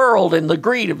this world and the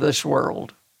greed of this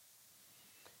world.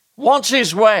 Wants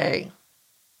his way.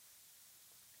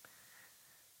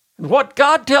 And what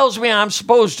God tells me I'm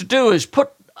supposed to do is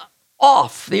put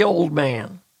off the old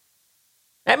man.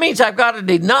 That means I've got to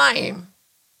deny him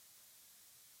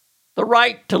the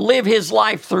right to live his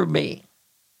life through me.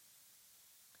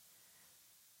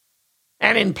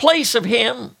 And in place of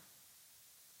him,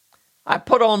 I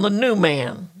put on the new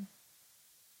man,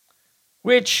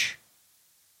 which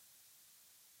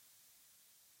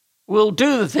will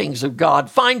do the things of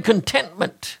God, find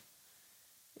contentment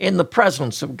in the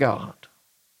presence of God.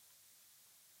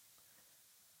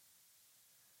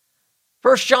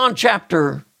 1 John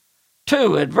chapter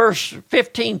 2 at verse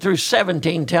 15 through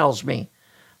 17 tells me,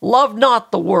 love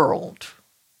not the world.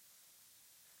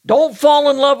 Don't fall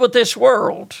in love with this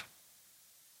world.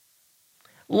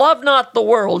 Love not the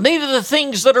world, neither the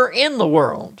things that are in the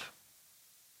world.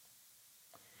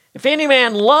 If any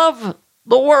man love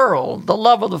the world, the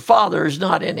love of the Father is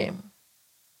not in him.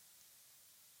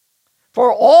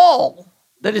 For all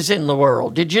that is in the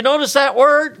world. Did you notice that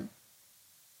word?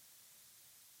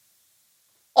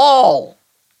 All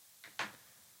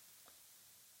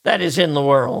that is in the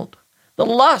world. The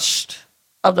lust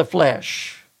of the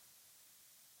flesh.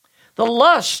 The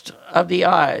lust of the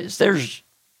eyes. There's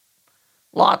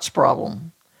Lot's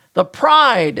problem. The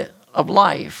pride of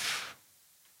life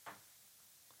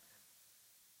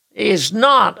is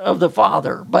not of the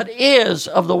Father, but is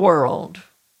of the world.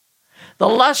 The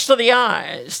lust of the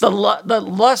eyes, the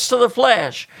lust of the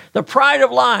flesh, the pride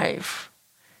of life.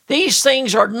 These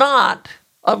things are not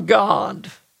of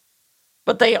God,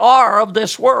 but they are of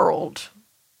this world.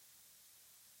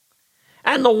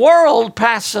 And the world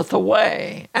passeth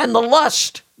away, and the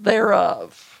lust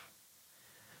thereof.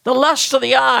 The lust of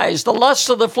the eyes, the lust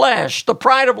of the flesh, the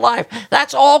pride of life,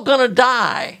 that's all going to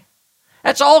die.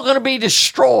 That's all going to be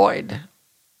destroyed.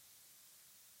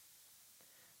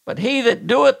 But he that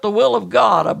doeth the will of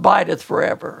God abideth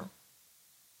forever.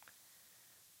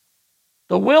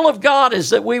 The will of God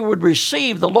is that we would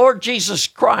receive the Lord Jesus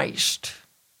Christ.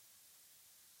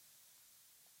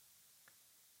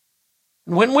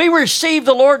 When we receive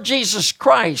the Lord Jesus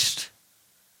Christ,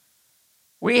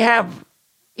 we have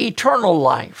eternal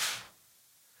life.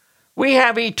 We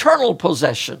have eternal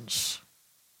possessions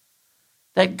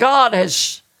that God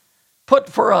has put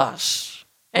for us,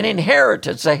 an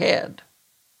inheritance ahead.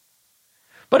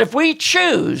 But if we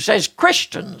choose as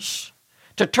Christians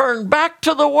to turn back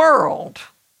to the world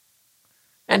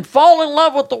and fall in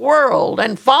love with the world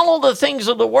and follow the things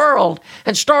of the world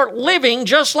and start living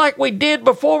just like we did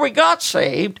before we got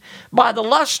saved by the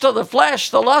lust of the flesh,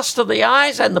 the lust of the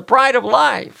eyes, and the pride of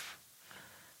life,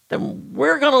 then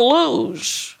we're going to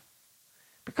lose.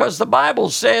 Because the Bible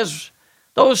says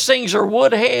those things are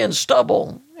wood, hay, and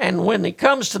stubble. And when it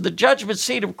comes to the judgment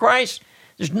seat of Christ,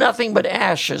 there's nothing but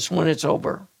ashes when it's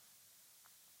over.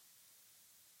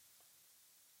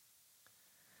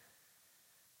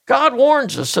 God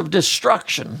warns us of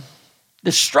destruction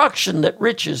that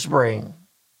riches bring.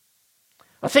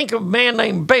 I think of a man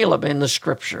named Balaam in the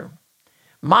scripture.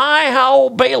 My, how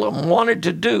old Balaam wanted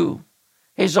to do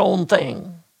his own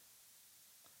thing.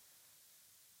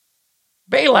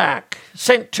 Balak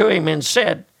sent to him and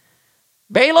said,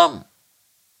 Balaam,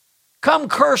 come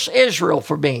curse Israel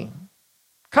for me.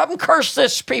 Come curse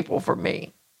this people for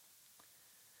me.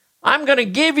 I'm going to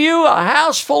give you a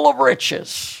house full of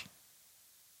riches.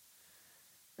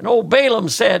 And old Balaam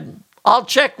said, I'll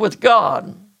check with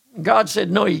God. God said,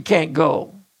 no, you can't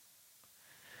go.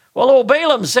 Well, old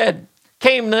Balaam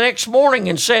came the next morning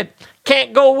and said,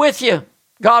 can't go with you.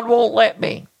 God won't let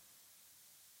me.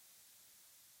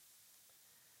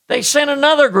 They sent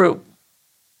another group,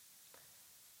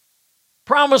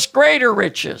 promised greater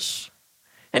riches.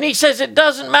 And he says, it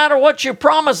doesn't matter what you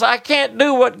promise. I can't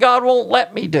do what God won't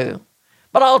let me do.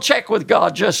 But I'll check with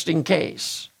God just in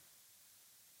case.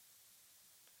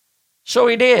 So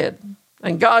he did.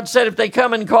 And God said, if they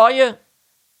come and call you,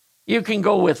 you can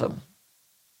go with them.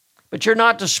 But you're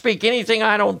not to speak anything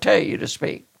I don't tell you to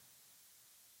speak.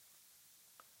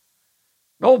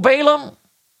 Old Balaam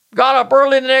got up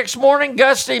early the next morning,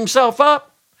 gussed himself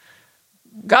up,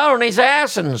 got on his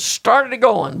ass and started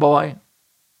going, boy.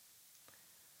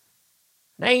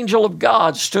 An angel of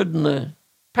God stood in the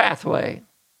pathway.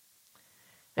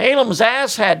 Balaam's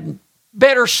ass had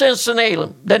better sense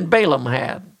than Balaam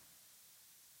had.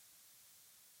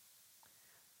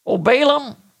 Old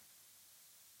Balaam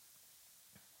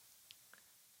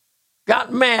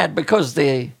got mad because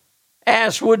the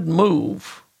ass wouldn't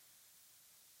move.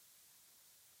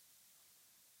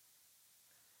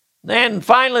 Then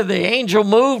finally the angel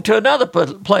moved to another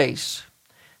place.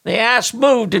 The ass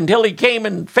moved until he came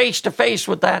in face to face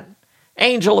with that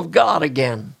angel of God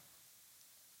again.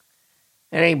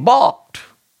 And he balked.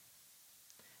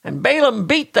 And Balaam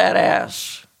beat that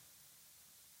ass.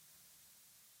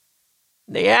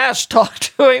 The ass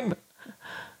talked to him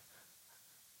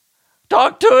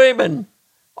and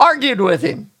argued with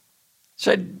him.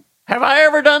 Said, have I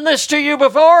ever done this to you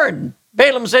before? And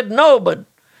Balaam said, no, but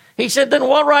he said, then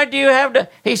what right do you have to?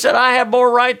 He said, I have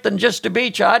more right than just to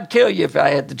beat you. I'd kill you if I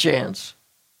had the chance.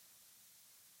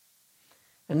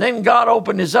 And then God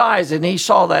opened his eyes and he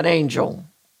saw that angel.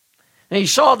 And he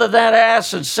saw that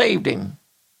ass had saved him.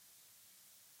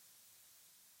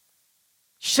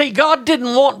 See, God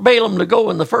didn't want Balaam to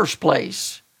go in the first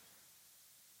place.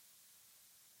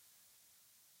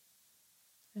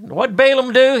 And what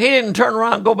Balaam do? He didn't turn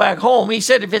around and go back home. He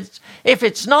said, if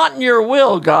it's not in your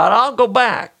will, God, I'll go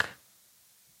back.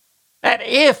 That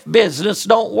if business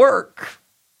don't work.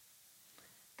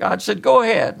 God said, go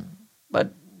ahead,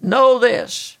 but know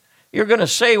this. You're going to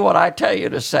say what I tell you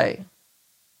to say.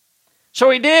 So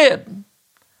he did.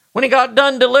 When he got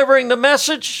done delivering the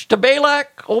message to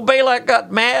Balak, old Balak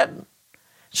got mad,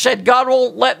 said, God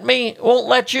won't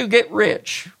let you get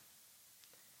rich.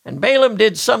 And Balaam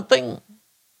did something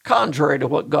contrary to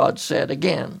what God said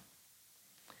again.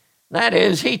 That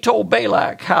is, he told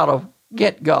Balak how to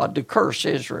get God to curse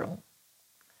Israel.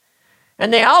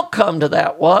 And the outcome to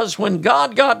that was, when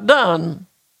God got done,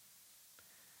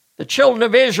 the children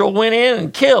of Israel went in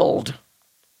and killed.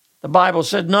 The Bible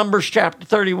said, Numbers chapter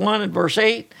 31 and verse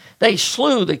 8, they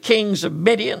slew the kings of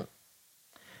Midian,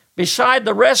 beside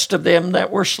the rest of them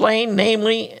that were slain,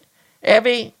 namely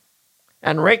Evi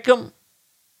and Rechem,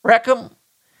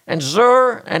 and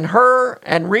Zur and Hur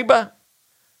and Reba,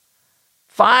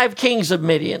 5 kings of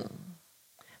Midian.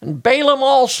 And Balaam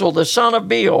also, the son of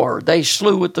Beor, they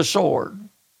slew with the sword.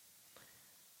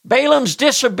 Balaam's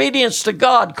disobedience to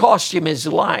God cost him his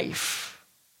life.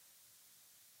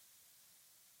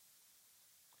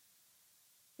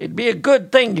 It'd be a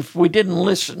good thing if we didn't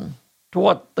listen to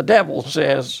what the devil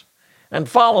says and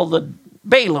follow the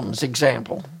Balaam's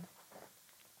example.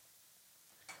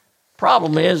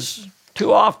 Problem is,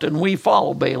 too often we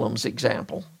follow Balaam's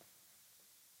example.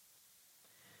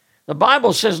 The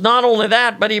Bible says not only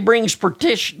that, but he brings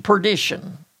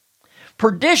perdition.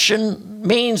 Perdition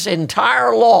means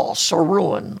entire loss or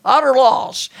ruin. Utter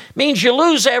loss means you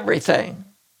lose everything.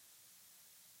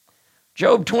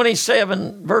 Job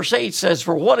 27 verse 8 says,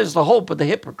 "For what is the hope of the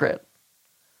hypocrite?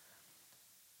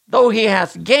 Though he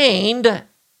hath gained,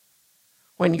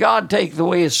 when God taketh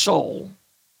away his soul."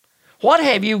 What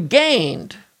have you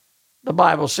gained? The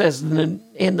Bible says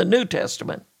in the New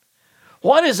Testament.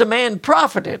 What is a man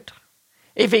profited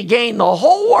if he gain the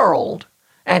whole world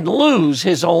and lose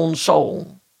his own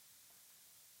soul?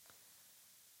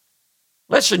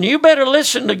 Listen, you better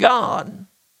listen to God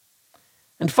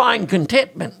and find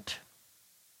contentment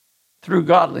through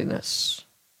godliness.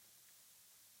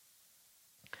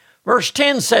 Verse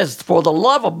 10 says, "For the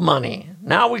love of money."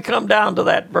 Now we come down to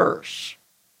that verse.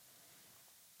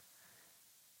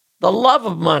 "The love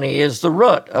of money is the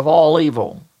root of all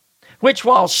evil, which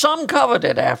while some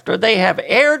coveted after, they have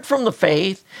erred from the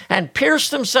faith and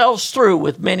pierced themselves through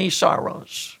with many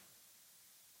sorrows."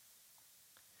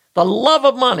 The love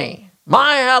of money.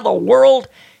 My, how the world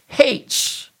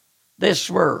hates this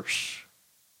verse.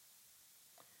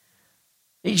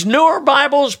 These newer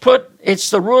Bibles put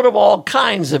it's the root of all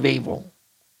kinds of evil,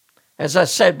 as I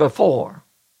said before.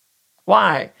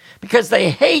 Why? Because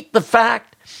they hate the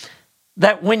fact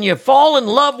that when you fall in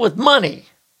love with money,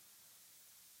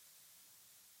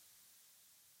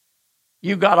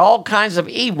 you got all kinds of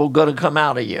evil going to come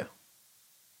out of you.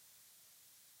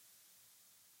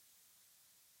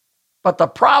 But the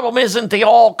problem isn't the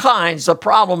all kinds. The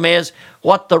problem is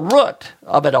what the root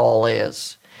of it all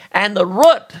is. And the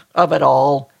root of it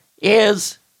all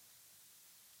is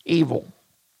evil.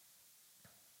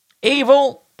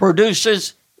 Evil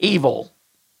produces evil.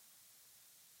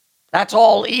 That's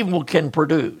all evil can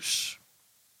produce.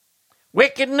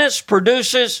 Wickedness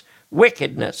produces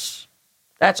wickedness.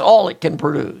 That's all it can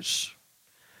produce.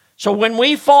 So when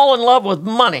we fall in love with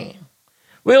money,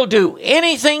 we'll do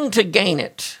anything to gain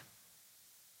it.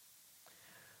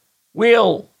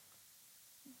 We'll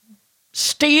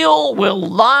steal, we'll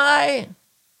lie,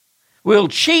 we'll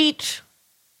cheat.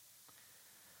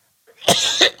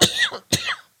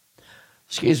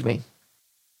 Excuse me.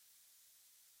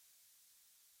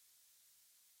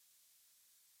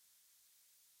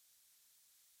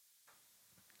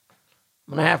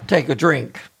 I'm going to have to take a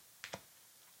drink.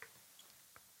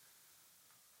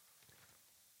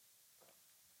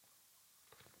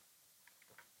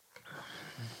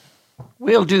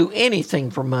 We'll do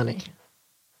anything for money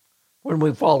when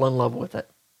we fall in love with it.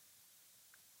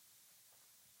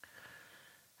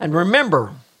 And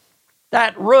remember,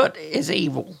 that root is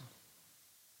evil.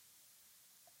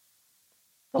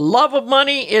 The love of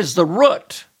money is the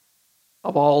root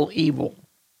of all evil.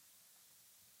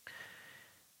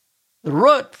 The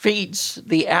root feeds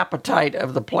the appetite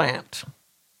of the plant.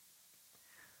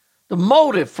 The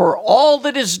motive for all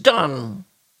that is done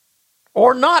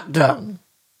or not done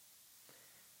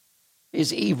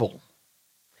is evil.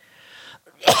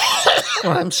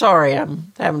 I'm sorry,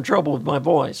 I'm having trouble with my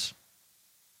voice.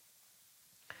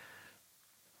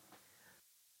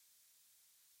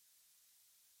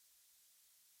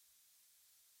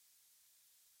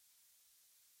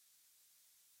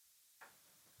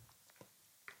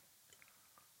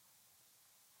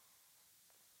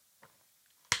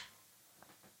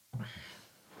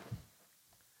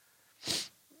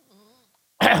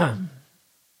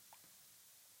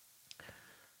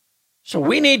 So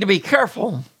we need to be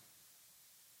careful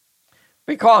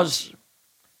because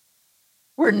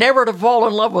we're never to fall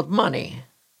in love with money.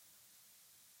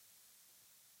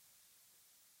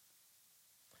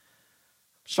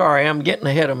 Sorry, I'm getting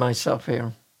ahead of myself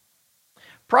here.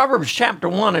 Proverbs chapter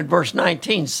 1 and verse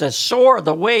 19 says, "So are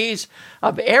the ways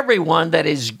of everyone that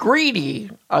is greedy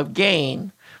of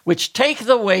gain, which taketh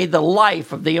away the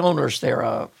life of the owners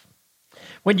thereof."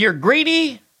 When you're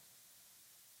greedy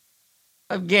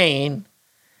of gain,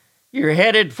 you're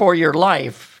headed for your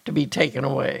life to be taken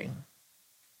away.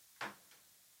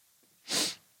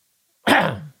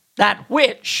 That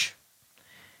which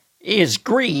is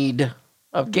greed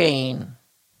of gain.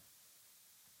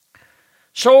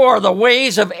 So are the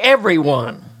ways of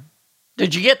everyone.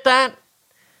 Did you get that?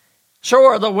 So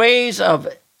are the ways of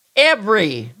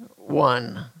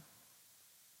everyone.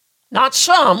 Not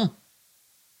some,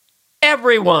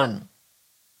 everyone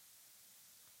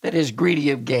that is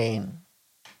greedy of gain.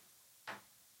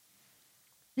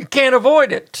 You can't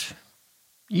avoid it.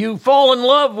 You fall in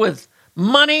love with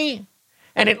money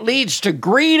and it leads to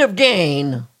greed of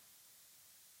gain.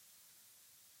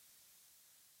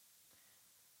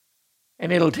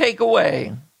 And it'll take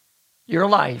away your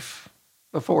life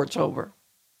before it's over.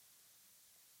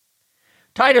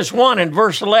 Titus 1 and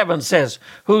verse 11 says,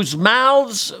 whose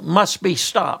mouths must be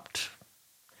stopped,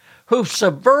 who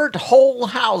subvert whole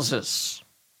houses,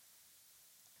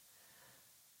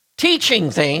 teaching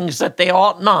things that they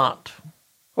ought not.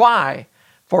 Why?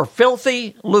 For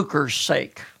filthy lucre's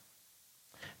sake.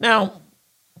 Now,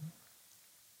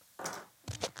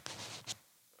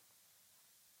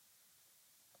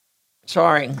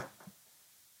 sorry.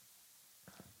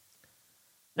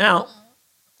 Now,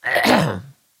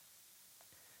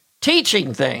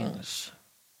 teaching things.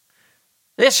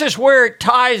 This is where it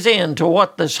ties into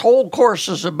what this whole course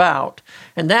is about,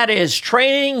 and that is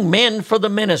training men for the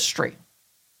ministry.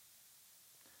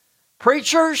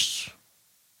 Preachers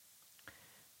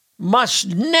must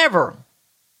never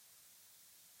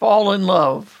fall in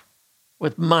love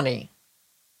with money.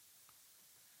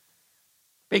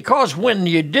 Because when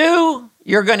you do,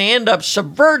 you're going to end up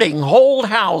subverting whole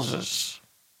houses.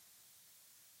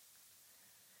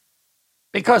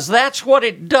 Because that's what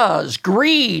it does.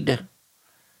 Greed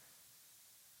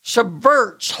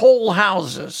subverts whole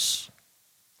houses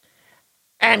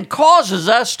and causes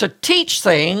us to teach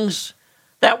things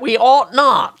that we ought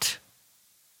not.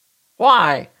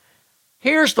 Why?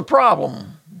 Here's the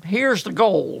problem. Here's the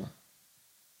goal.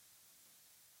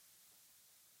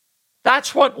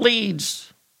 That's what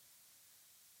leads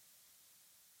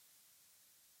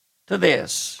to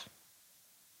this.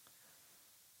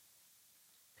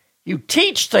 You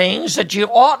teach things that you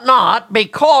ought not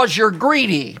because you're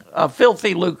greedy of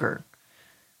filthy lucre.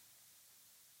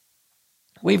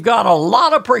 We've got a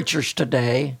lot of preachers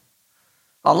today,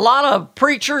 a lot of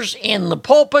preachers in the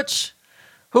pulpits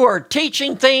who are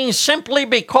teaching things simply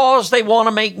because they want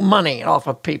to make money off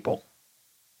of people.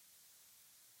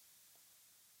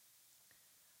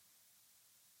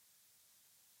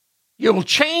 You'll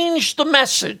change the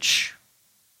message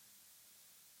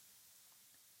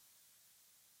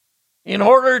in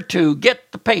order to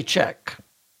get the paycheck.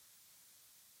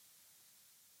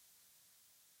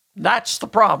 That's the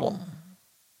problem.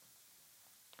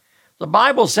 The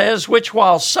Bible says, which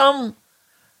while some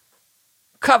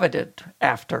coveted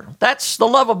after. That's the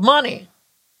love of money.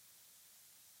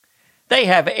 They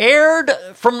have erred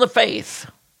from the faith.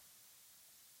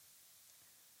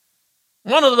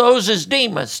 One of those is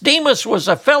Demas. Demas was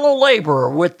a fellow laborer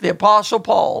with the Apostle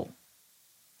Paul.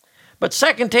 But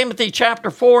 2 Timothy chapter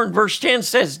 4 and verse 10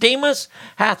 says, Demas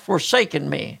hath forsaken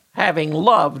me, having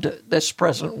loved this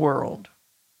present world.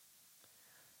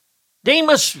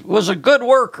 Demas was a good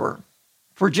worker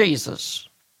for Jesus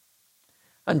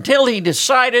until he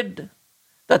decided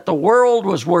that the world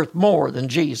was worth more than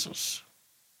Jesus.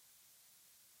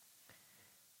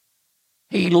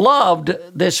 He loved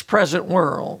this present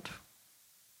world.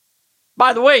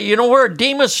 By the way, you know where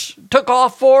Demas took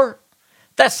off for?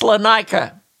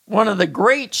 Thessalonica, one of the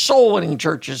great soul-winning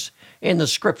churches in the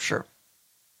Scripture.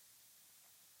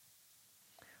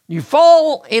 You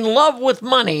fall in love with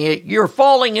money, you're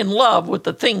falling in love with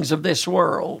the things of this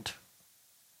world.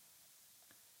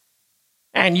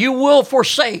 And you will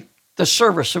forsake the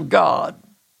service of God.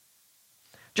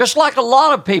 Just like a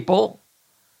lot of people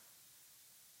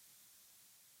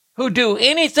who do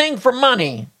anything for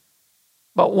money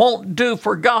but won't do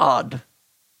for God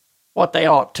what they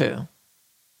ought to.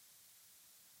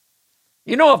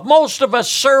 You know, if most of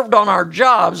us served on our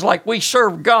jobs like we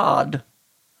serve God,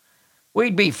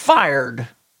 we'd be fired.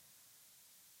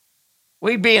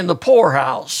 We'd be in the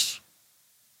poorhouse.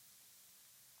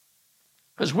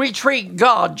 Because we treat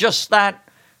God just that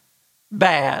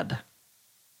bad.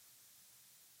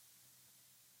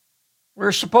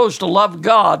 We're supposed to love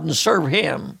God and serve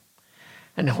Him.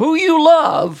 And who you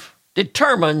love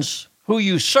determines who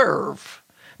you serve.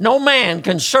 No man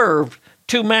can serve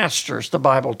two masters, the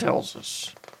Bible tells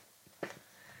us.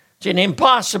 It's an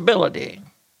impossibility.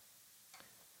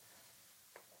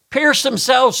 Pierce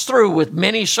themselves through with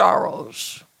many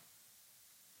sorrows.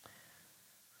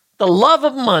 The love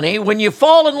of money, when you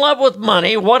fall in love with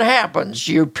money, what happens?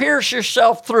 You pierce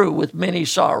yourself through with many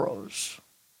sorrows.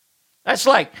 That's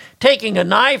like taking a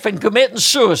knife and committing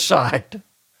suicide.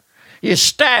 You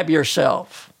stab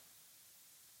yourself.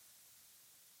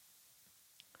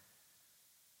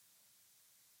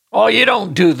 Oh, you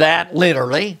don't do that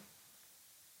literally.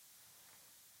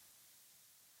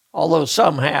 Although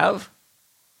some have.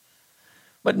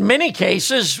 But in many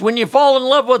cases, when you fall in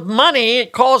love with money,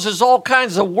 it causes all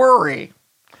kinds of worry,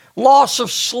 loss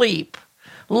of sleep,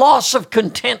 loss of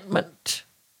contentment.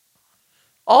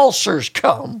 Ulcers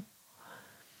come.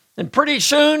 And pretty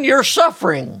soon you're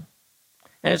suffering.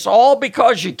 And it's all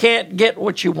because you can't get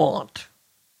what you want.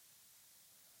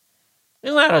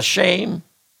 Isn't that a shame?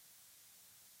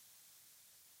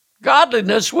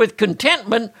 Godliness with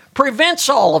contentment prevents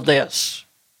all of this.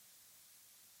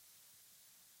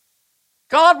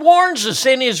 God warns us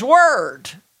in His Word.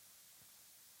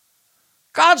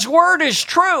 God's Word is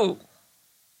true.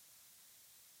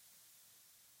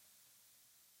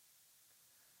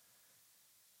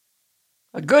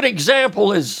 A good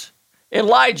example is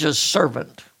Elijah's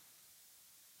servant.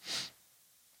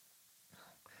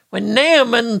 When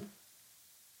Naaman,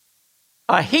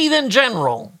 a heathen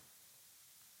general,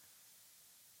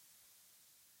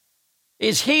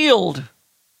 is healed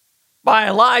by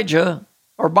Elijah,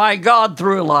 or by God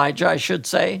through Elijah, I should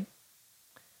say,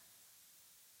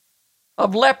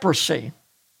 of leprosy.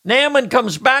 Naaman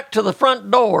comes back to the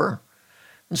front door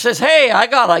and says, "Hey, I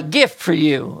got a gift for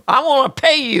you. I want to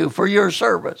pay you for your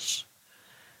service."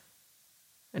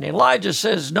 And Elijah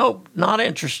says, "Nope, not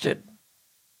interested.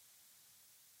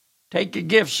 Take your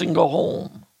gifts and go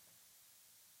home."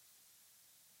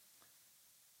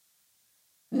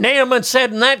 Naaman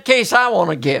said, "In that case, I want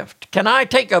a gift. Can I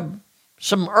take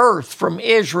some earth from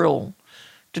Israel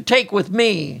to take with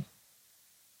me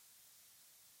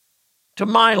to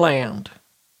my land?"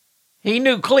 He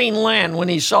knew clean land when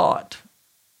he saw it.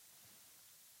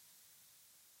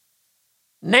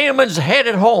 Naaman's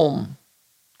headed home.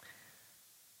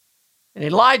 And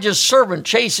Elijah's servant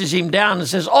chases him down and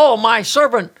says, "Oh, my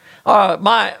servant,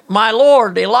 my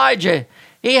lord Elijah,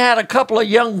 he had a couple of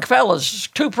young fellas,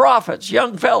 two prophets,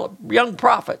 young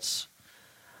prophets,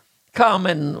 come,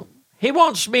 and he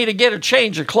wants me to get a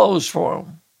change of clothes for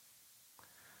him."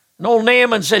 And old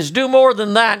Naaman says, "Do more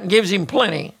than that," and gives him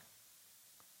plenty.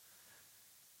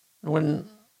 When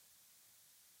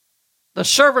the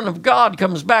servant of God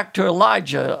comes back to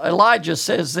Elijah, Elijah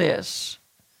says this,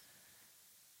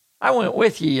 "I went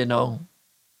with you, you know.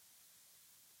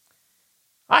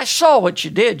 I saw what you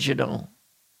did, you know.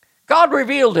 God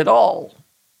revealed it all.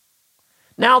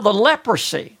 Now the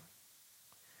leprosy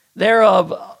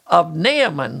thereof of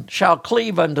Naaman shall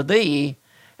cleave unto thee,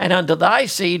 and unto thy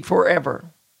seed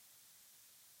forever."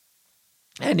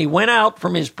 And he went out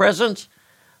from his presence,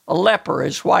 a leper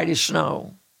as white as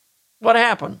snow. What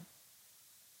happened?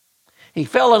 He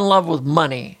fell in love with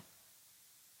money,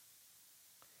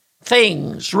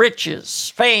 things, riches,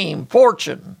 fame,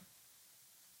 fortune.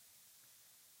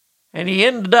 And he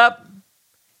ended up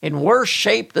in worse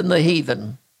shape than the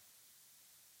heathen.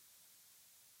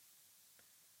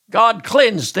 God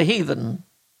cleansed the heathen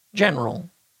general,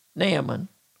 Naaman,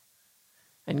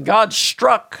 and God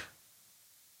struck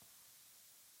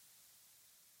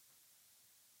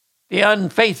the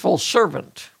unfaithful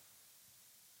servant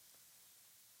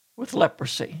with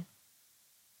leprosy.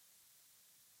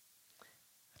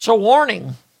 It's a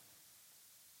warning.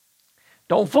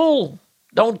 Don't fool.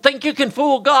 Don't think you can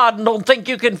fool God, and don't think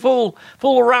you can fool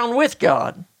around with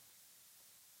God.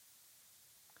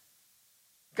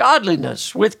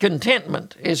 Godliness with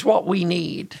contentment is what we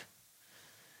need.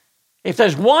 If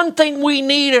there's one thing we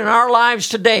need in our lives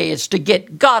today, it's to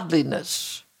get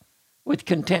godliness with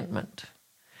contentment.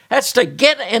 That's to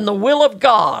get in the will of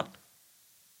God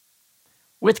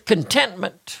with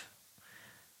contentment.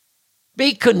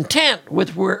 Be content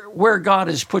with where God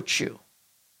has put you,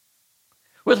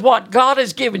 with what God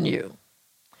has given you.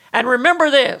 And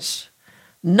remember this,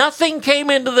 nothing came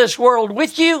into this world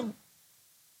with you,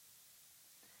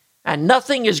 and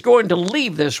nothing is going to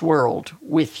leave this world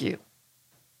with you.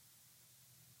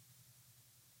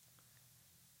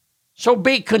 So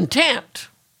be content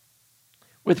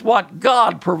with what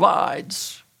God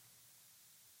provides.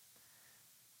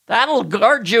 That'll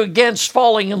guard you against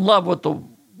falling in love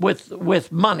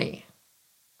with money.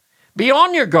 Be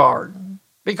on your guard,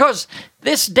 because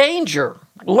this danger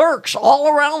lurks all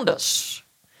around us.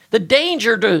 The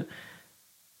danger to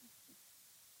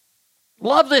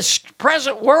love this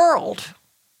present world.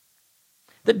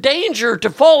 The danger to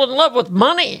fall in love with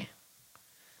money.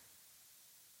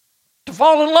 To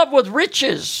fall in love with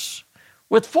riches,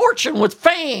 with fortune, with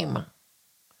fame.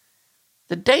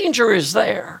 The danger is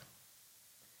there.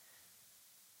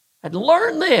 And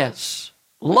learn this.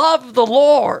 Love the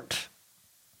Lord.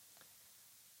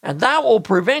 And that will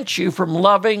prevent you from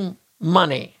loving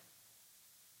money.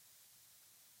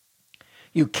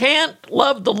 You can't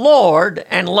love the Lord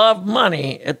and love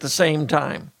money at the same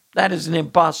time. That is an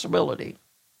impossibility.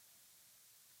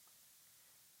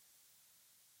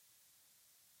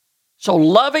 So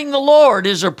loving the Lord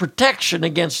is a protection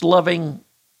against loving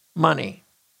money.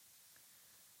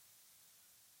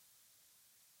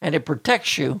 And it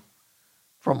protects you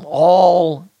from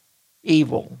all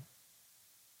evil.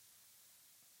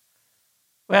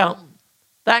 Well,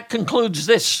 that concludes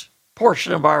this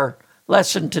portion of our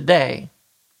lesson today.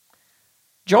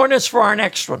 Join us for our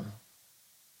next one.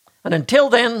 And until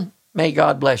then, may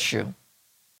God bless you.